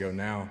wants to go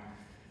now.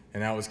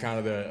 And that was kind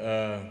of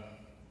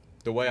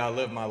the way I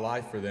lived my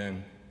life for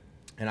them.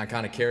 And I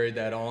kind of carried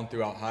that on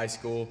throughout high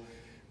school,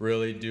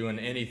 really doing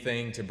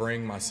anything to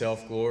bring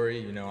myself glory.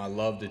 You know, I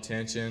loved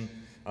attention.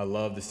 I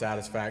loved the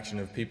satisfaction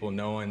of people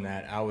knowing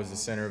that I was the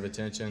center of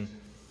attention,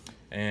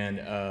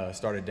 and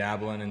started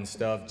dabbling in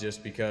stuff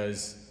just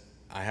because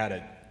I had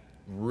a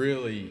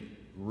really,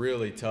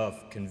 really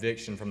tough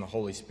conviction from the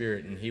Holy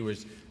Spirit, and He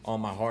was on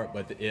my heart.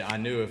 But I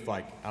knew if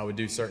like I would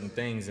do certain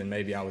things, then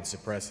maybe I would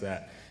suppress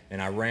that.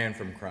 And I ran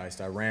from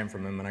Christ. I ran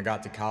from Him. And I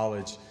got to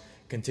college,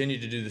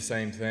 continued to do the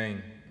same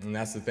thing. And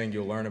that's the thing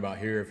you'll learn about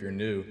here if you're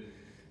new.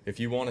 If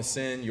you want to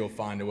sin, you'll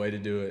find a way to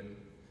do it.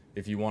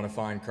 If you want to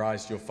find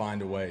Christ, you'll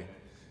find a way.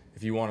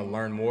 If you want to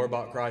learn more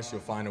about Christ,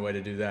 you'll find a way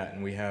to do that.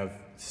 And we have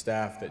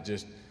staff that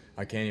just,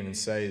 I can't even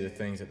say the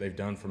things that they've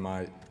done for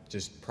my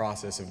just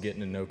process of getting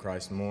to know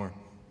Christ more.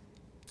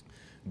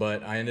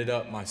 But I ended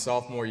up my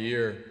sophomore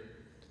year,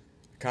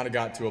 kind of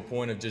got to a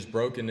point of just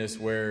brokenness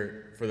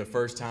where for the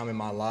first time in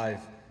my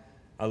life,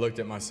 I looked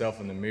at myself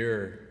in the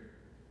mirror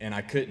and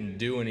I couldn't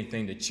do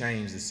anything to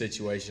change the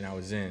situation I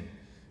was in.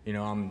 You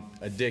know, I'm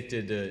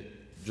addicted to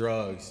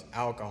drugs,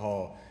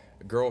 alcohol,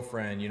 a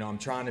girlfriend, you know, I'm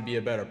trying to be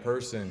a better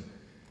person.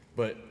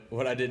 But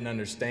what I didn't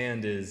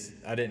understand is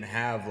I didn't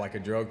have like a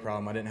drug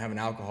problem. I didn't have an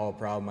alcohol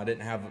problem. I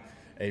didn't have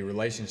a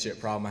relationship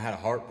problem. I had a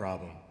heart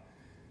problem.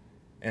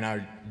 And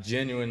I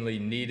genuinely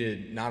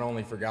needed not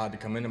only for God to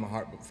come into my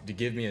heart, but to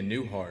give me a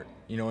new heart,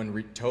 you know,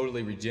 and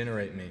totally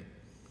regenerate me.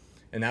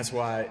 And that's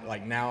why,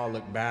 like, now I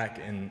look back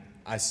and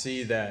I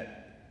see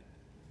that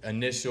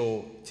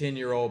initial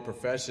 10-year-old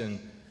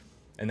profession,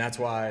 and that's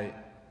why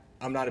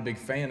I'm not a big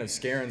fan of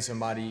scaring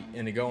somebody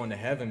into going to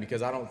heaven,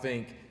 because I don't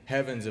think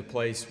heaven's a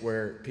place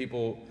where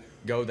people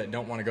go that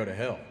don't want to go to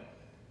hell.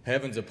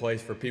 Heaven's a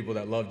place for people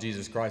that love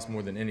Jesus Christ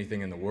more than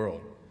anything in the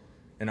world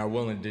and are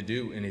willing to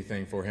do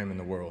anything for Him in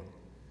the world.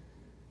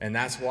 And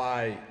that's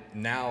why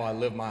now I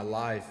live my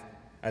life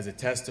as a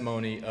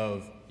testimony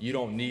of you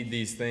don't need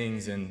these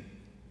things, and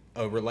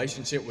a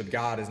relationship with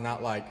God is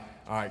not like,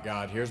 all right,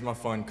 God, here's my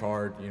fun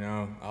card, you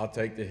know, I'll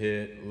take the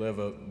hit, live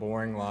a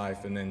boring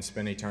life, and then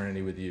spend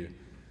eternity with you.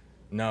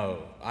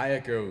 No, I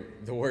echo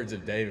the words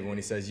of David when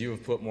he says, you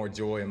have put more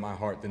joy in my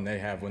heart than they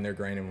have when their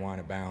grain and wine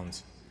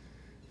abounds.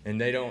 And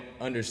they don't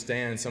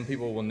understand, some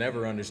people will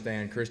never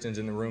understand, Christians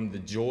in the room, the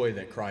joy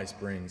that Christ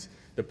brings,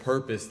 the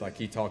purpose like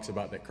He talks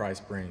about that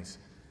Christ brings.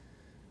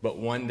 But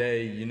one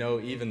day, you know,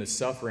 even the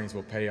sufferings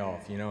will pay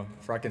off, you know.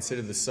 For I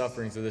consider the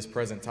sufferings of this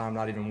present time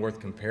not even worth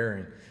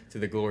comparing to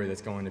the glory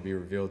that's going to be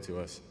revealed to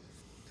us.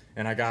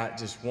 And I got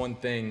just one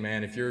thing,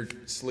 man. If you're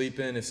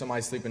sleeping, if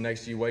somebody's sleeping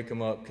next to you, wake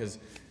them up, because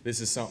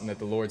this is something that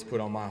the Lord's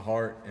put on my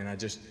heart. And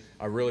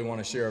I really want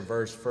to share a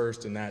verse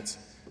first, and that's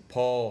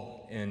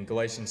Paul in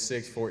Galatians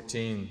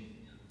 6:14.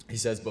 He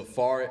says, but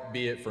far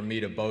be it from me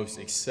to boast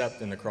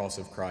except in the cross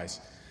of Christ,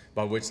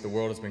 by which the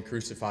world has been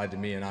crucified to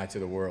me and I to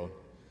the world.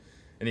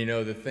 And you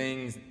know, the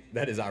things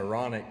that is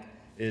ironic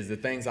is the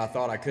things I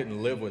thought I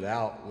couldn't live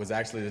without was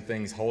actually the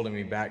things holding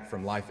me back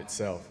from life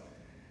itself.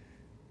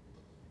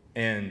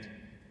 And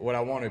what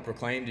I want to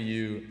proclaim to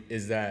you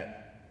is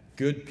that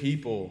good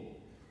people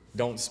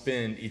don't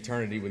spend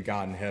eternity with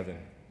God in heaven.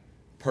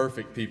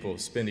 Perfect people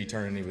spend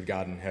eternity with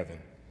God in heaven.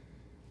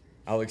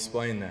 I'll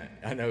explain that.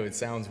 I know it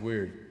sounds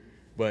weird,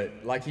 but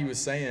like he was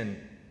saying,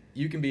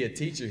 you can be a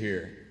teacher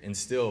here and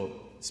still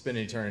spend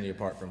eternity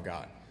apart from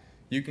God.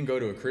 You can go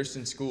to a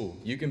Christian school.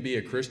 You can be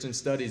a Christian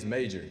studies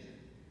major.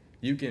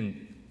 You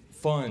can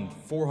fund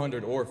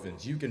 400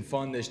 orphans. You can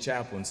fund this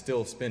chapel and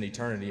still spend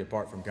eternity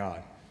apart from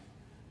God.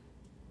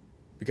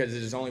 Because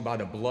it is only by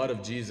the blood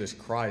of Jesus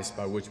Christ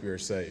by which we are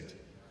saved.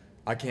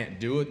 I can't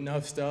do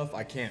enough stuff.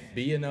 I can't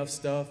be enough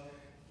stuff,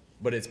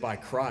 but it's by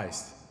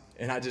Christ.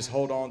 And I just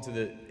hold on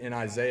to in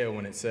Isaiah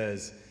when it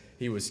says,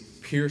 He was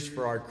pierced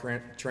for our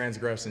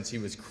transgressions. He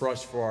was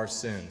crushed for our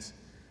sins.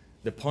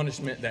 The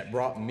punishment that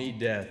brought me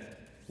death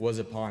was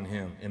upon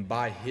Him, and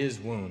by His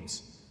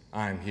wounds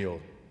I am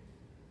healed.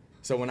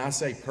 So when I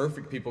say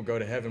perfect people go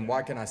to heaven,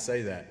 why can I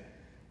say that?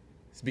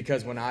 It's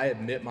because when I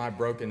admit my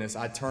brokenness,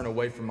 I turn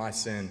away from my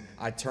sin.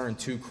 I turn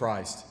to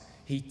Christ.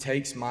 He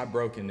takes my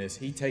brokenness.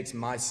 He takes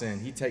my sin.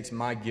 He takes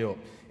my guilt,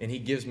 and He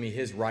gives me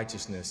His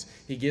righteousness.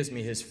 He gives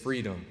me His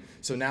freedom.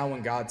 So now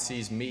when God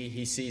sees me,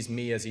 He sees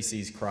me as He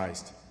sees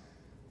Christ.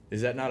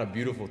 Is that not a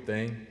beautiful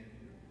thing?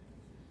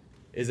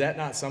 Is that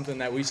not something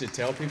that we should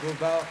tell people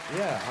about?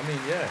 Yeah, I mean,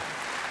 yeah.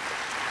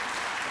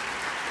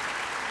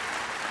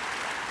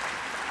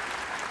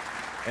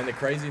 And the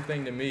crazy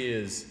thing to me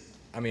is,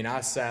 I mean,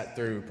 I sat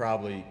through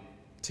probably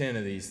 10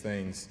 of these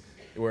things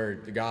where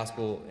the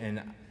gospel,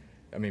 and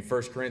I mean,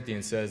 1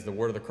 Corinthians says the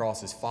word of the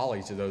cross is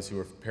folly to those who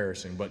are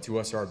perishing, but to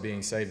us who are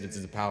being saved, it's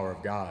the power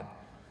of God.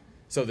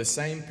 So the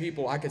same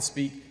people, I could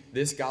speak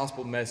this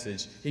gospel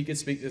message, he could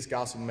speak this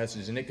gospel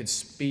message, and it could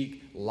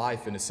speak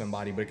life into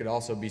somebody, but it could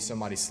also be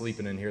somebody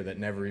sleeping in here that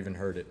never even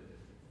heard it.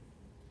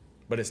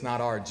 But it's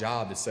not our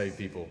job to save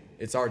people.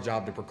 It's our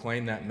job to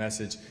proclaim that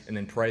message and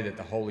then pray that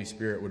the Holy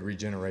Spirit would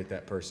regenerate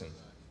that person.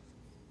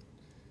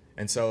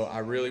 And so I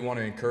really want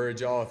to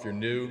encourage y'all, if you're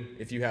new,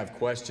 if you have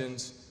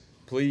questions,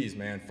 please,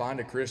 man, find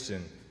a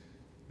Christian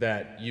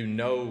that you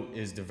know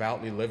is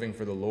devoutly living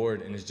for the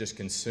Lord and is just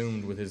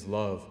consumed with his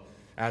love.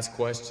 Ask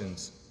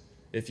questions.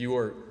 If you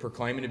are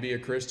proclaiming to be a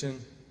Christian,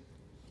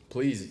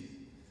 please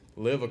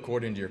live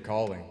according to your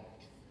calling.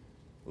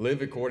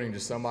 Live according to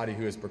somebody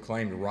who is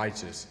proclaimed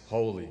righteous,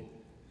 holy.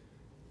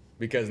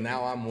 Because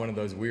now I'm one of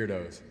those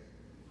weirdos.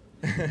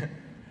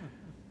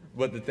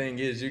 But the thing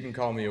is, you can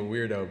call me a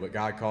weirdo, but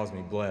God calls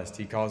me blessed.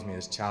 He calls me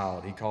his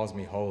child. He calls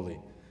me holy.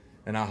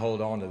 And I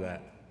hold on to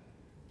that.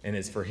 And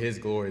it's for his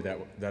glory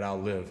that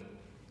I'll live.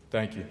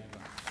 Thank you.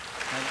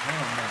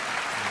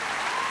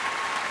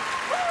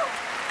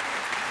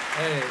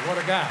 Hey, what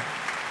a guy.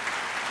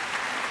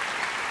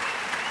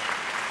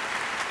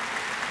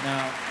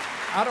 Now,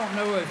 I don't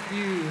know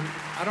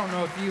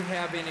if you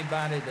have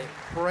anybody that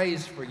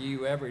prays for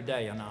you every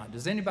day or not.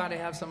 Does anybody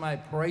have somebody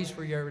that prays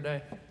for you every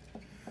day?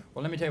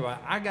 Well, let me tell you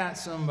what, I got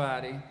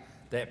somebody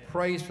that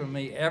prays for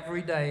me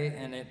every day,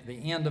 and at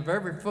the end of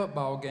every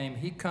football game,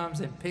 he comes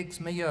and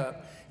picks me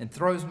up and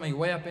throws me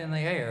way up in the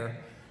air,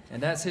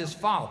 and that's his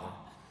father.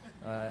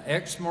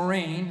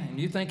 Ex-Marine, and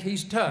you think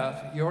he's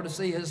tough, you ought to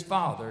see his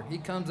father. He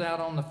comes out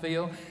on the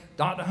field,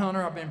 Dr.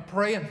 Hunter, I've been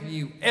praying for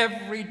you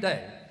every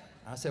day.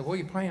 I said, what are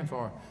you praying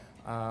for?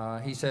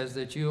 He says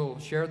that you'll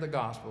share the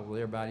gospel with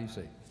everybody you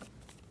see.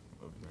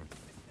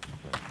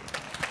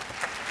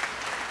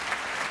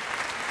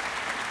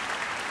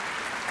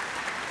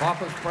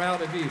 Papa's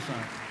proud of you,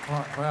 son.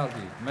 Proud of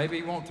you. Maybe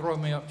he won't throw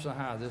me up so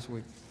high this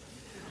week.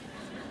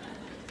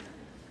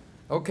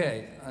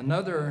 Okay,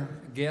 another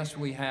guest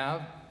we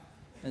have,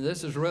 and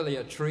this is really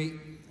a treat.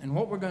 And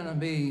what we're going to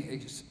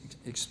be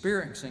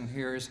experiencing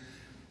here is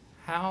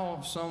how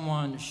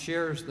someone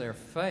shares their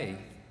faith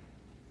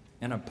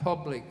in a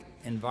public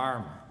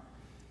environment.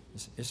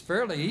 It's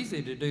fairly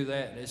easy to do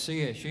that at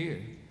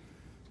CSU,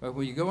 but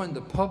when you go in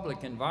the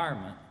public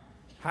environment,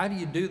 how do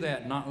you do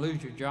that and not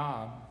lose your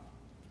job?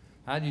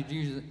 How do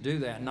you do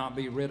that and not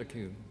be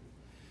ridiculed?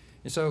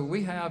 And so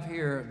we have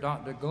here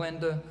Dr.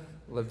 Glenda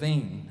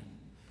Levine,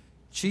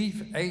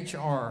 Chief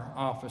HR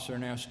Officer.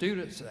 Now,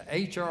 students,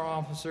 HR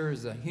Officer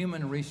is a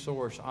human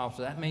resource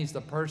officer. That means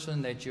the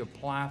person that you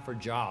apply for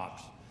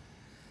jobs.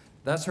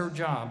 That's her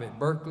job at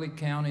Berkeley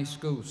County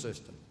School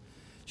System.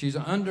 She's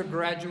an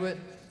undergraduate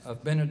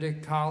of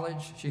Benedict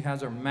College. She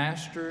has her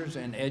master's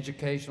in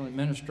educational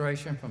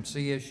administration from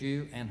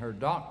CSU and her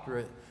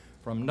doctorate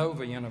from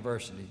Nova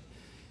University.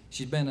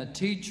 She's been a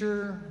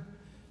teacher.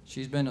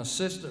 She's been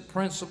assistant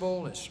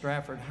principal at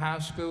Stratford High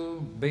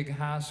School, Big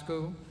High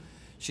School.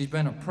 She's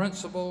been a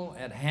principal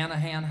at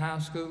Hanahan High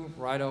School,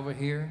 right over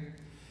here.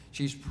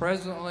 She's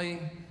presently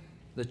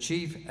the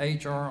Chief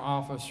HR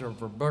Officer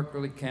for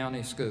Berkeley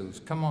County Schools.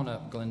 Come on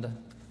up, Glenda.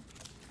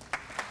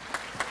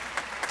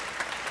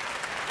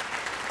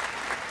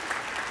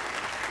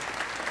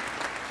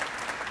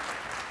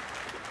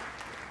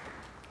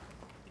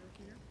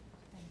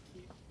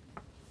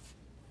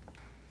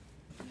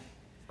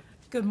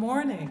 Good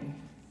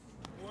morning.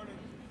 Good morning.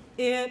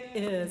 It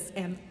is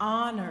an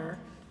honor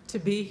to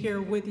be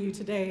here with you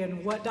today,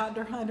 and what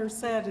Dr. Hunter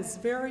said is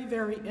very,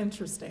 very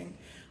interesting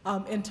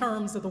in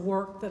terms of the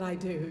work that I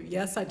do.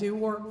 Yes, I do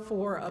work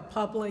for a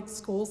public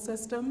school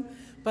system,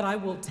 but I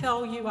will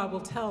tell you, I will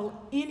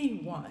tell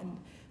anyone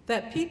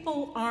that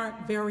people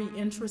aren't very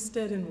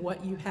interested in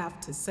what you have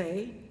to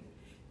say.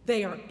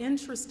 They are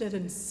interested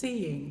in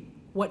seeing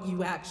what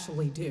you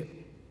actually do,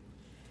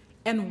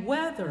 and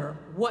whether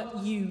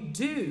what you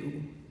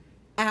do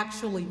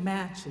actually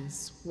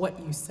matches what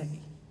you say.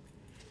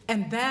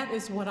 And that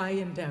is what I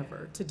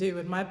endeavor to do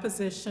in my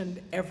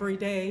position every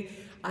day.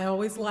 I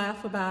always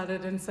laugh about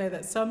it and say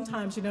that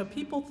sometimes, you know,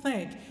 people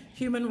think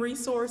human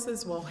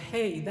resources, well,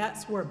 hey,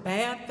 that's where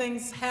bad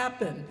things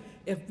happen.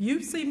 If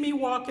you see me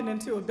walking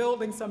into a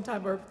building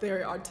sometime, or if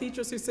there are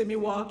teachers who see me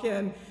walk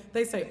in,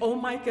 they say, oh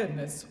my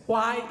goodness,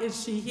 why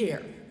is she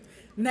here?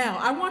 Now,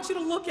 I want you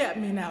to look at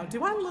me now.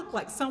 Do I look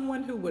like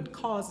someone who would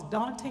cause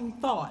daunting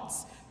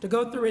thoughts to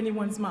go through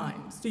anyone's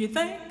minds? Do you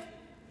think?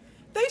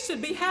 They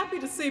should be happy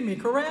to see me,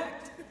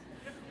 correct?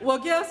 Well,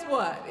 guess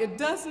what? It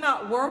does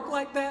not work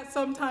like that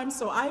sometimes,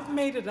 so I've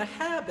made it a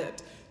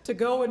habit to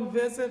go and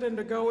visit and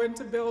to go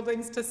into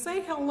buildings to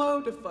say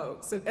hello to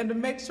folks and to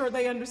make sure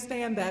they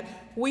understand that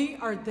we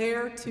are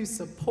there to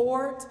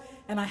support.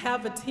 And I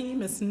have a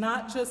team, it's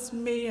not just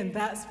me, and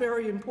that's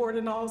very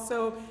important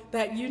also,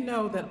 that you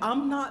know that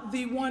I'm not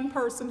the one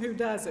person who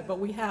does it, but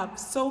we have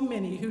so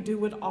many who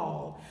do it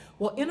all.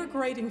 Well,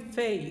 integrating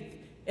faith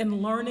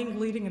in learning,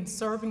 leading, and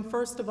serving,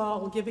 first of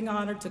all, giving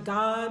honor to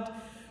God,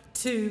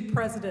 to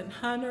President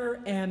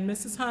Hunter and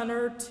Mrs.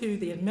 Hunter, to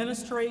the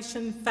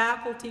administration,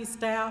 faculty,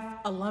 staff,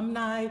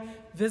 alumni,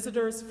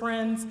 visitors,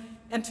 friends,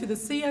 and to the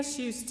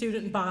CSU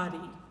student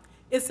body.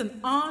 It's an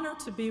honor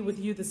to be with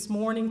you this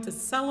morning to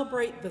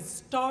celebrate the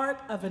start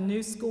of a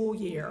new school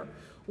year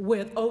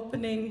with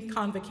opening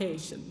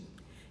convocation.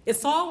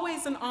 It's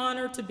always an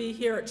honor to be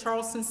here at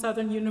Charleston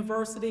Southern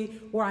University,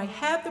 where I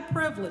had the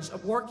privilege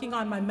of working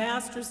on my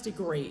master's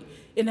degree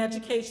in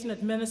education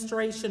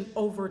administration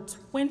over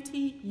 20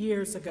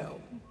 years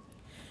ago.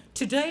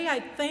 Today,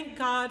 I thank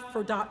God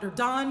for Dr.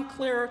 Don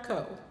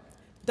Clerico,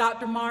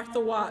 Dr.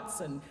 Martha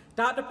Watson,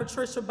 Dr.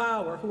 Patricia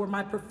Bauer, who were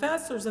my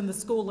professors in the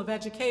School of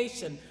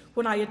Education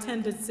when I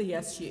attended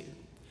CSU.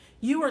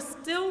 You are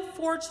still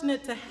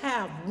fortunate to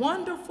have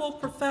wonderful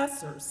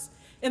professors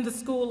in the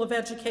School of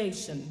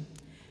Education,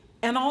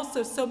 and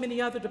also so many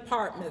other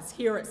departments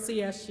here at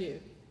CSU.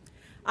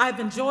 I've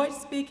enjoyed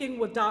speaking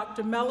with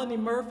Dr. Melanie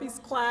Murphy's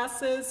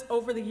classes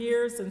over the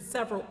years and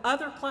several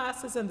other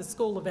classes in the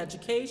School of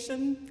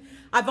Education.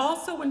 I've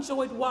also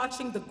enjoyed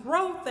watching the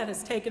growth that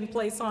has taken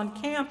place on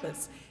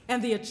campus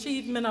and the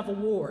achievement of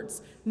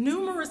awards,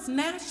 numerous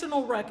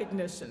national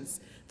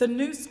recognitions, the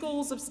new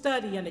schools of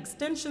study and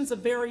extensions of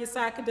various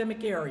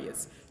academic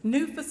areas,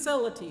 new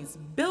facilities,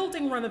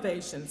 building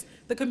renovations,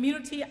 the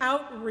community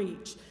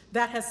outreach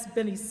that has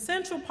been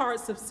essential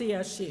parts of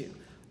CSU,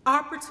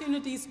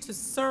 opportunities to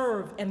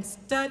serve and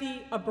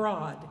study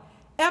abroad,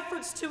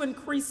 efforts to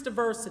increase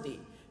diversity,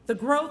 the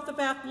growth of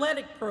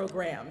athletic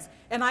programs,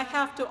 and I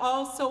have to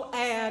also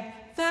add,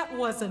 that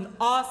was an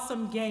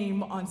awesome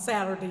game on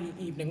Saturday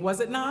evening, was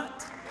it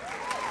not?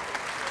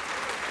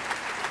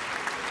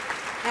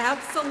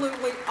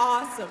 Absolutely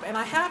awesome. And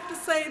I have to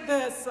say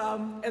this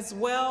as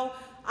well.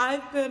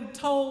 I've been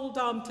told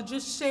to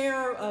just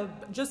share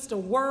just a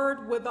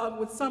word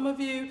with some of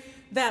you,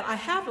 that I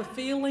have a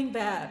feeling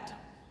that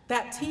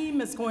that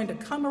team is going to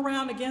come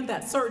around again,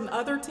 that certain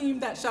other team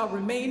that shall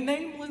remain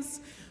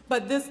nameless,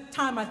 but this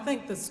time I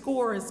think the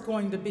score is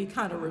going to be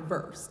kind of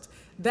reversed.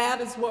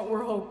 That is what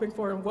we're hoping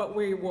for and what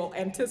we will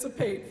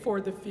anticipate for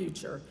the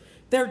future.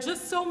 There are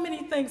just so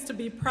many things to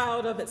be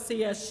proud of at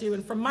CSU,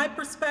 and from my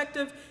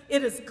perspective,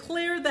 it is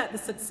clear that the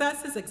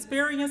successes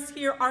experienced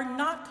here are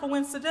not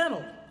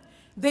coincidental.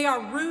 They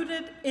are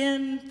rooted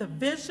in the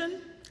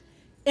vision,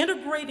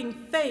 integrating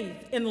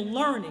faith in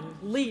learning,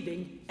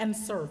 leading, and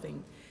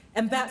serving.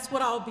 And that's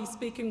what I'll be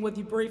speaking with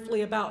you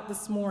briefly about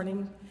this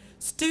morning.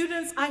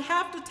 Students, I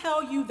have to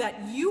tell you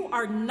that you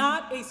are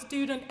not a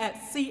student at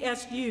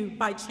CSU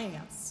by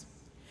chance.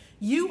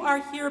 You are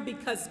here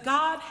because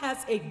God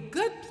has a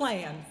good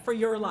plan for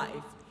your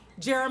life,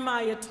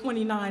 Jeremiah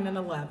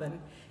 29:11,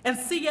 and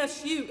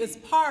CSU is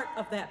part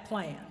of that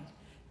plan.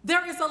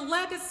 There is a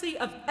legacy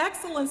of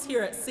excellence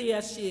here at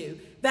CSU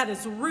that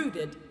is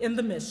rooted in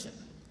the mission.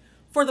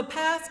 For the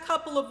past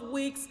couple of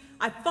weeks,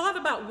 I thought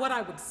about what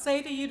I would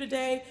say to you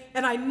today,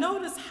 and I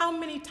noticed how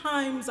many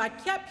times I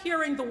kept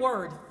hearing the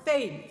word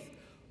faith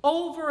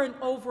over and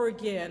over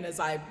again as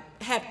I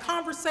had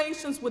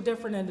conversations with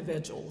different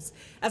individuals,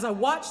 as I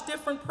watched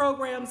different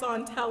programs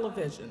on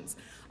televisions.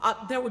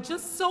 There were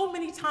just so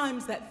many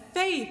times that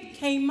faith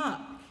came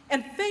up.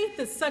 And faith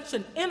is such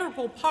an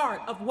integral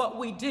part of what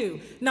we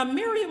do. Now,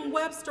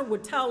 Merriam-Webster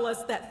would tell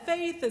us that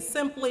faith is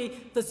simply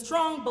the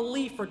strong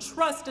belief or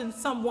trust in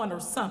someone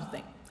or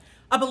something,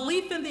 a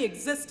belief in the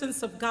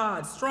existence of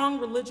God, strong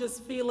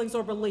religious feelings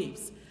or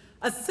beliefs,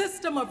 a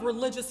system of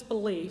religious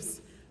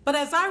beliefs. But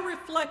as I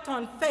reflect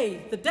on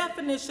faith, the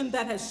definition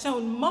that has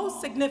shown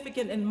most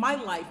significant in my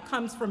life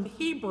comes from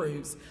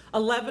Hebrews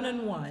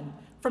 11:1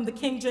 from the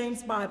King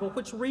James Bible,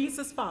 which reads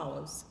as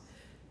follows.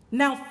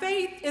 Now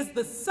faith is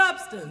the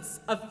substance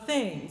of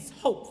things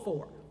hoped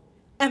for,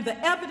 and the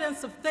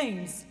evidence of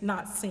things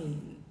not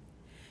seen.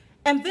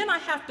 And then I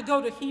have to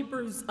go to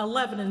Hebrews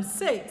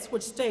 11:6,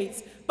 which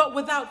states, but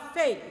without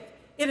faith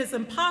it is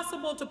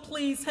impossible to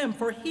please him,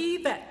 for he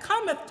that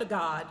cometh to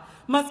God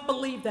must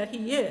believe that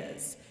he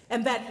is,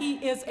 and that he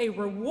is a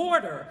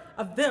rewarder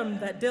of them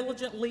that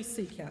diligently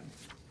seek him.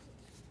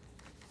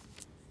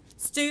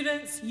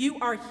 Students, you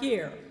are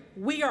here.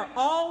 We are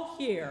all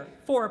here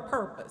for a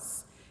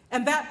purpose.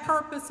 And that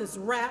purpose is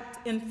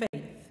wrapped in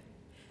faith.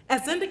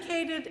 As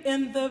indicated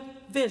in the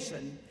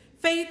vision,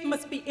 faith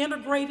must be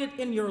integrated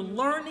in your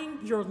learning,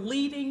 your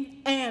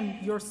leading,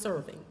 and your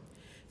serving.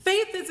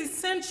 Faith is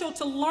essential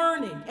to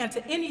learning and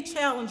to any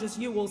challenges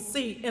you will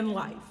see in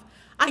life.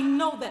 I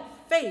know that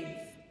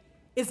faith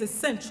is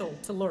essential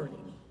to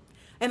learning.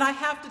 And I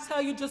have to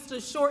tell you just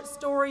a short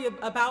story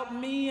about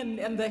me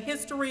and the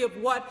history of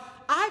what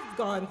I've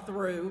gone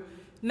through.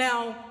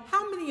 Now,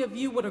 how many of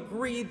you would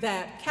agree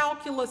that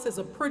calculus is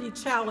a pretty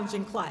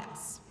challenging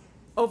class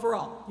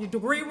overall? You'd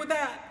agree with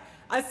that?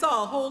 I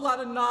saw a whole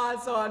lot of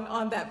nods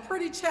on that,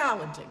 pretty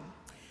challenging.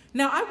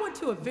 Now, I went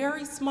to a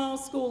very small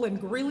school in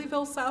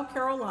Greeleyville, South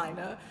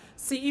Carolina,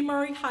 C.E.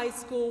 Murray High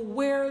School,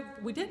 where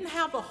we didn't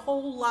have a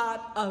whole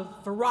lot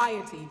of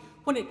variety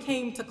when it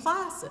came to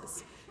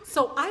classes.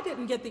 So I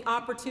didn't get the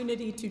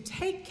opportunity to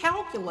take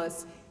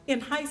calculus in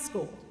high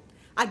school.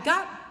 I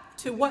got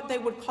to what they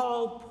would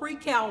call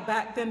pre-cal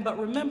back then, but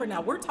remember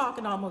now, we're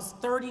talking almost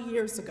 30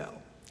 years ago.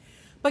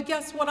 But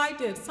guess what I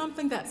did?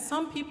 Something that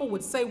some people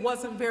would say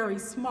wasn't very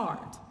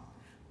smart.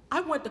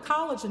 I went to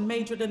college and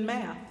majored in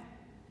math.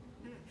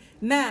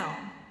 Now,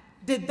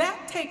 did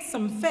that take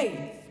some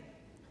faith?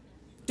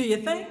 Do you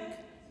think?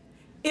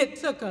 It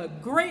took a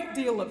great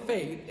deal of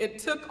faith. It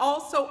took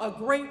also a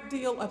great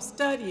deal of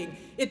studying.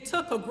 It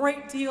took a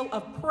great deal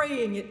of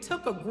praying. It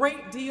took a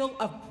great deal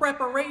of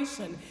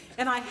preparation.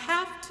 And I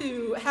have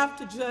to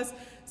just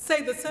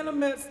say the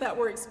sentiments that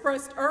were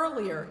expressed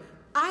earlier.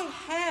 I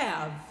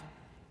have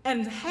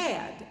and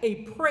had a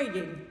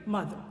praying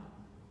mother.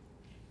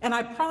 And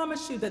I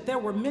promise you that there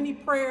were many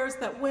prayers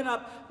that went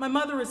up. My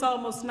mother is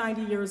almost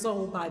 90 years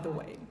old, by the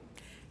way.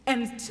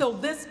 And till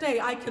this day,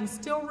 I can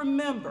still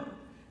remember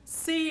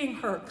seeing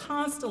her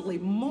constantly,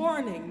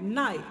 morning,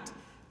 night,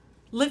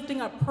 lifting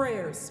up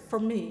prayers for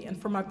me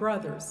and for my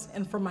brothers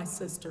and for my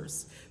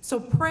sisters. So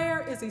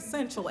prayer is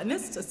essential, and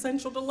it's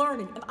essential to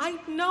learning. And I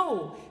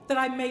know that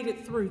I made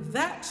it through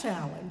that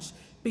challenge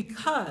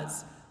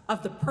because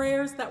of the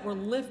prayers that were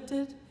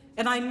lifted,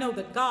 and I know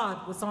that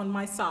God was on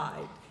my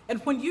side. And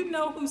when you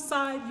know whose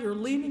side you're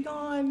leaning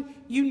on,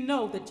 you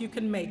know that you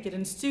can make it.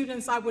 And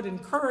students, I would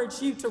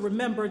encourage you to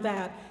remember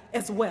that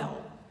as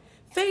well.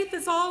 Faith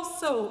is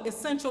also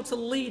essential to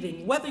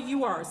leading, whether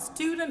you are a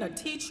student, a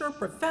teacher,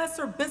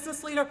 professor,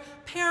 business leader,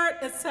 parent,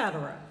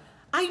 etc.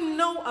 I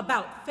know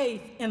about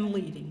faith in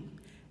leading.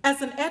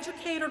 As an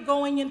educator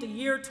going into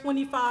year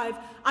 25,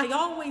 I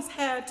always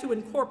had to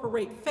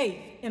incorporate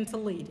faith into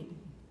leading.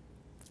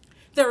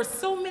 There are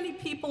so many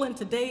people in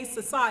today's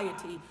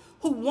society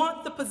who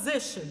want the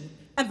position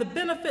and the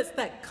benefits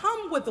that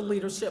come with the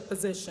leadership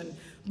position,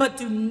 but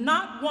do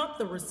not want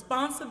the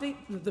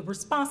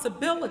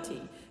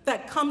responsibility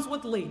that comes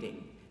with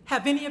leading.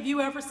 Have any of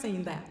you ever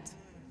seen that?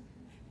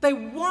 They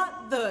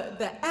want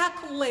the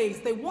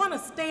accolades, they want to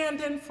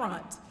stand in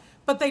front,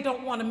 but they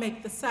don't want to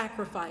make the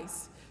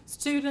sacrifice.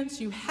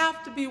 Students, you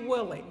have to be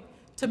willing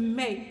to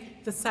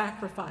make the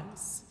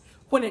sacrifice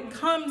when it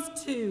comes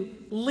to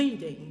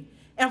leading.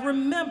 And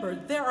remember,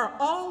 there are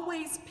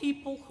always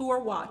people who are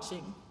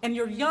watching, and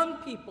your young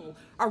people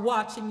are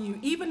watching you.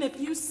 Even if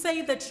you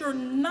say that you're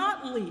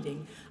not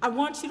leading, I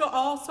want you to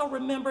also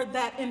remember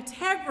that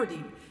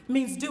integrity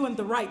means doing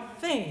the right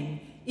thing,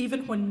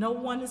 even when no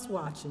one is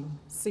watching.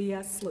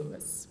 C.S.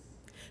 Lewis.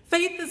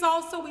 Faith is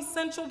also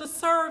essential to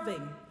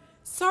serving.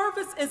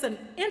 Service is an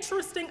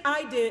interesting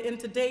idea in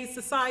today's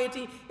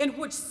society in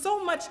which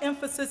so much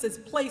emphasis is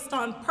placed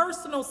on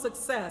personal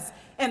success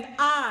and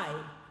I,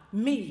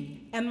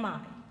 me, and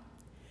mine.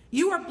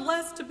 You are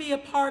blessed to be a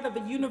part of a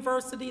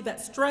university that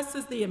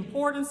stresses the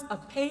importance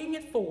of paying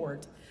it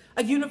forward,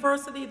 a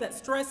university that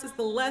stresses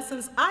the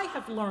lessons I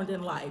have learned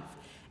in life.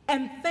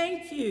 And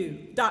thank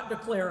you, Dr.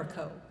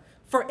 Clerico,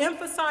 for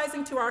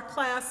emphasizing to our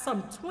class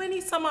some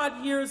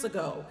 20-some-odd years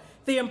ago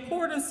the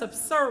importance of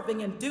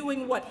serving and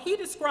doing what he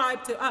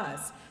described to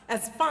us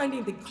as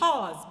finding the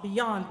cause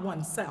beyond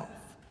oneself.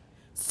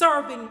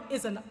 Serving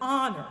is an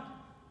honor,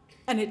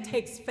 and it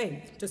takes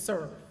faith to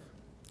serve.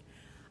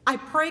 I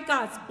pray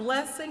God's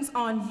blessings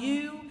on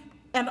you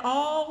and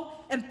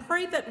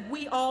pray that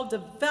we all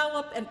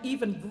develop an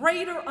even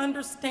greater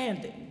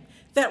understanding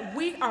that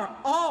we are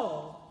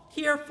all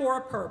here for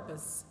a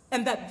purpose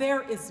and that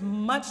there is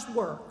much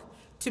work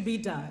to be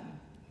done.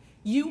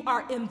 You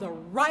are in the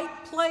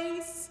right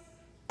place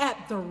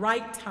at the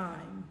right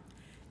time,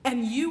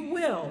 and you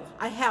will,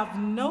 I have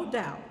no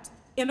doubt,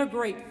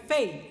 integrate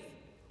faith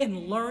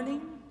in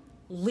learning,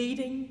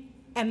 leading,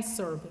 and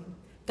serving.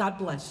 God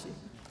bless you.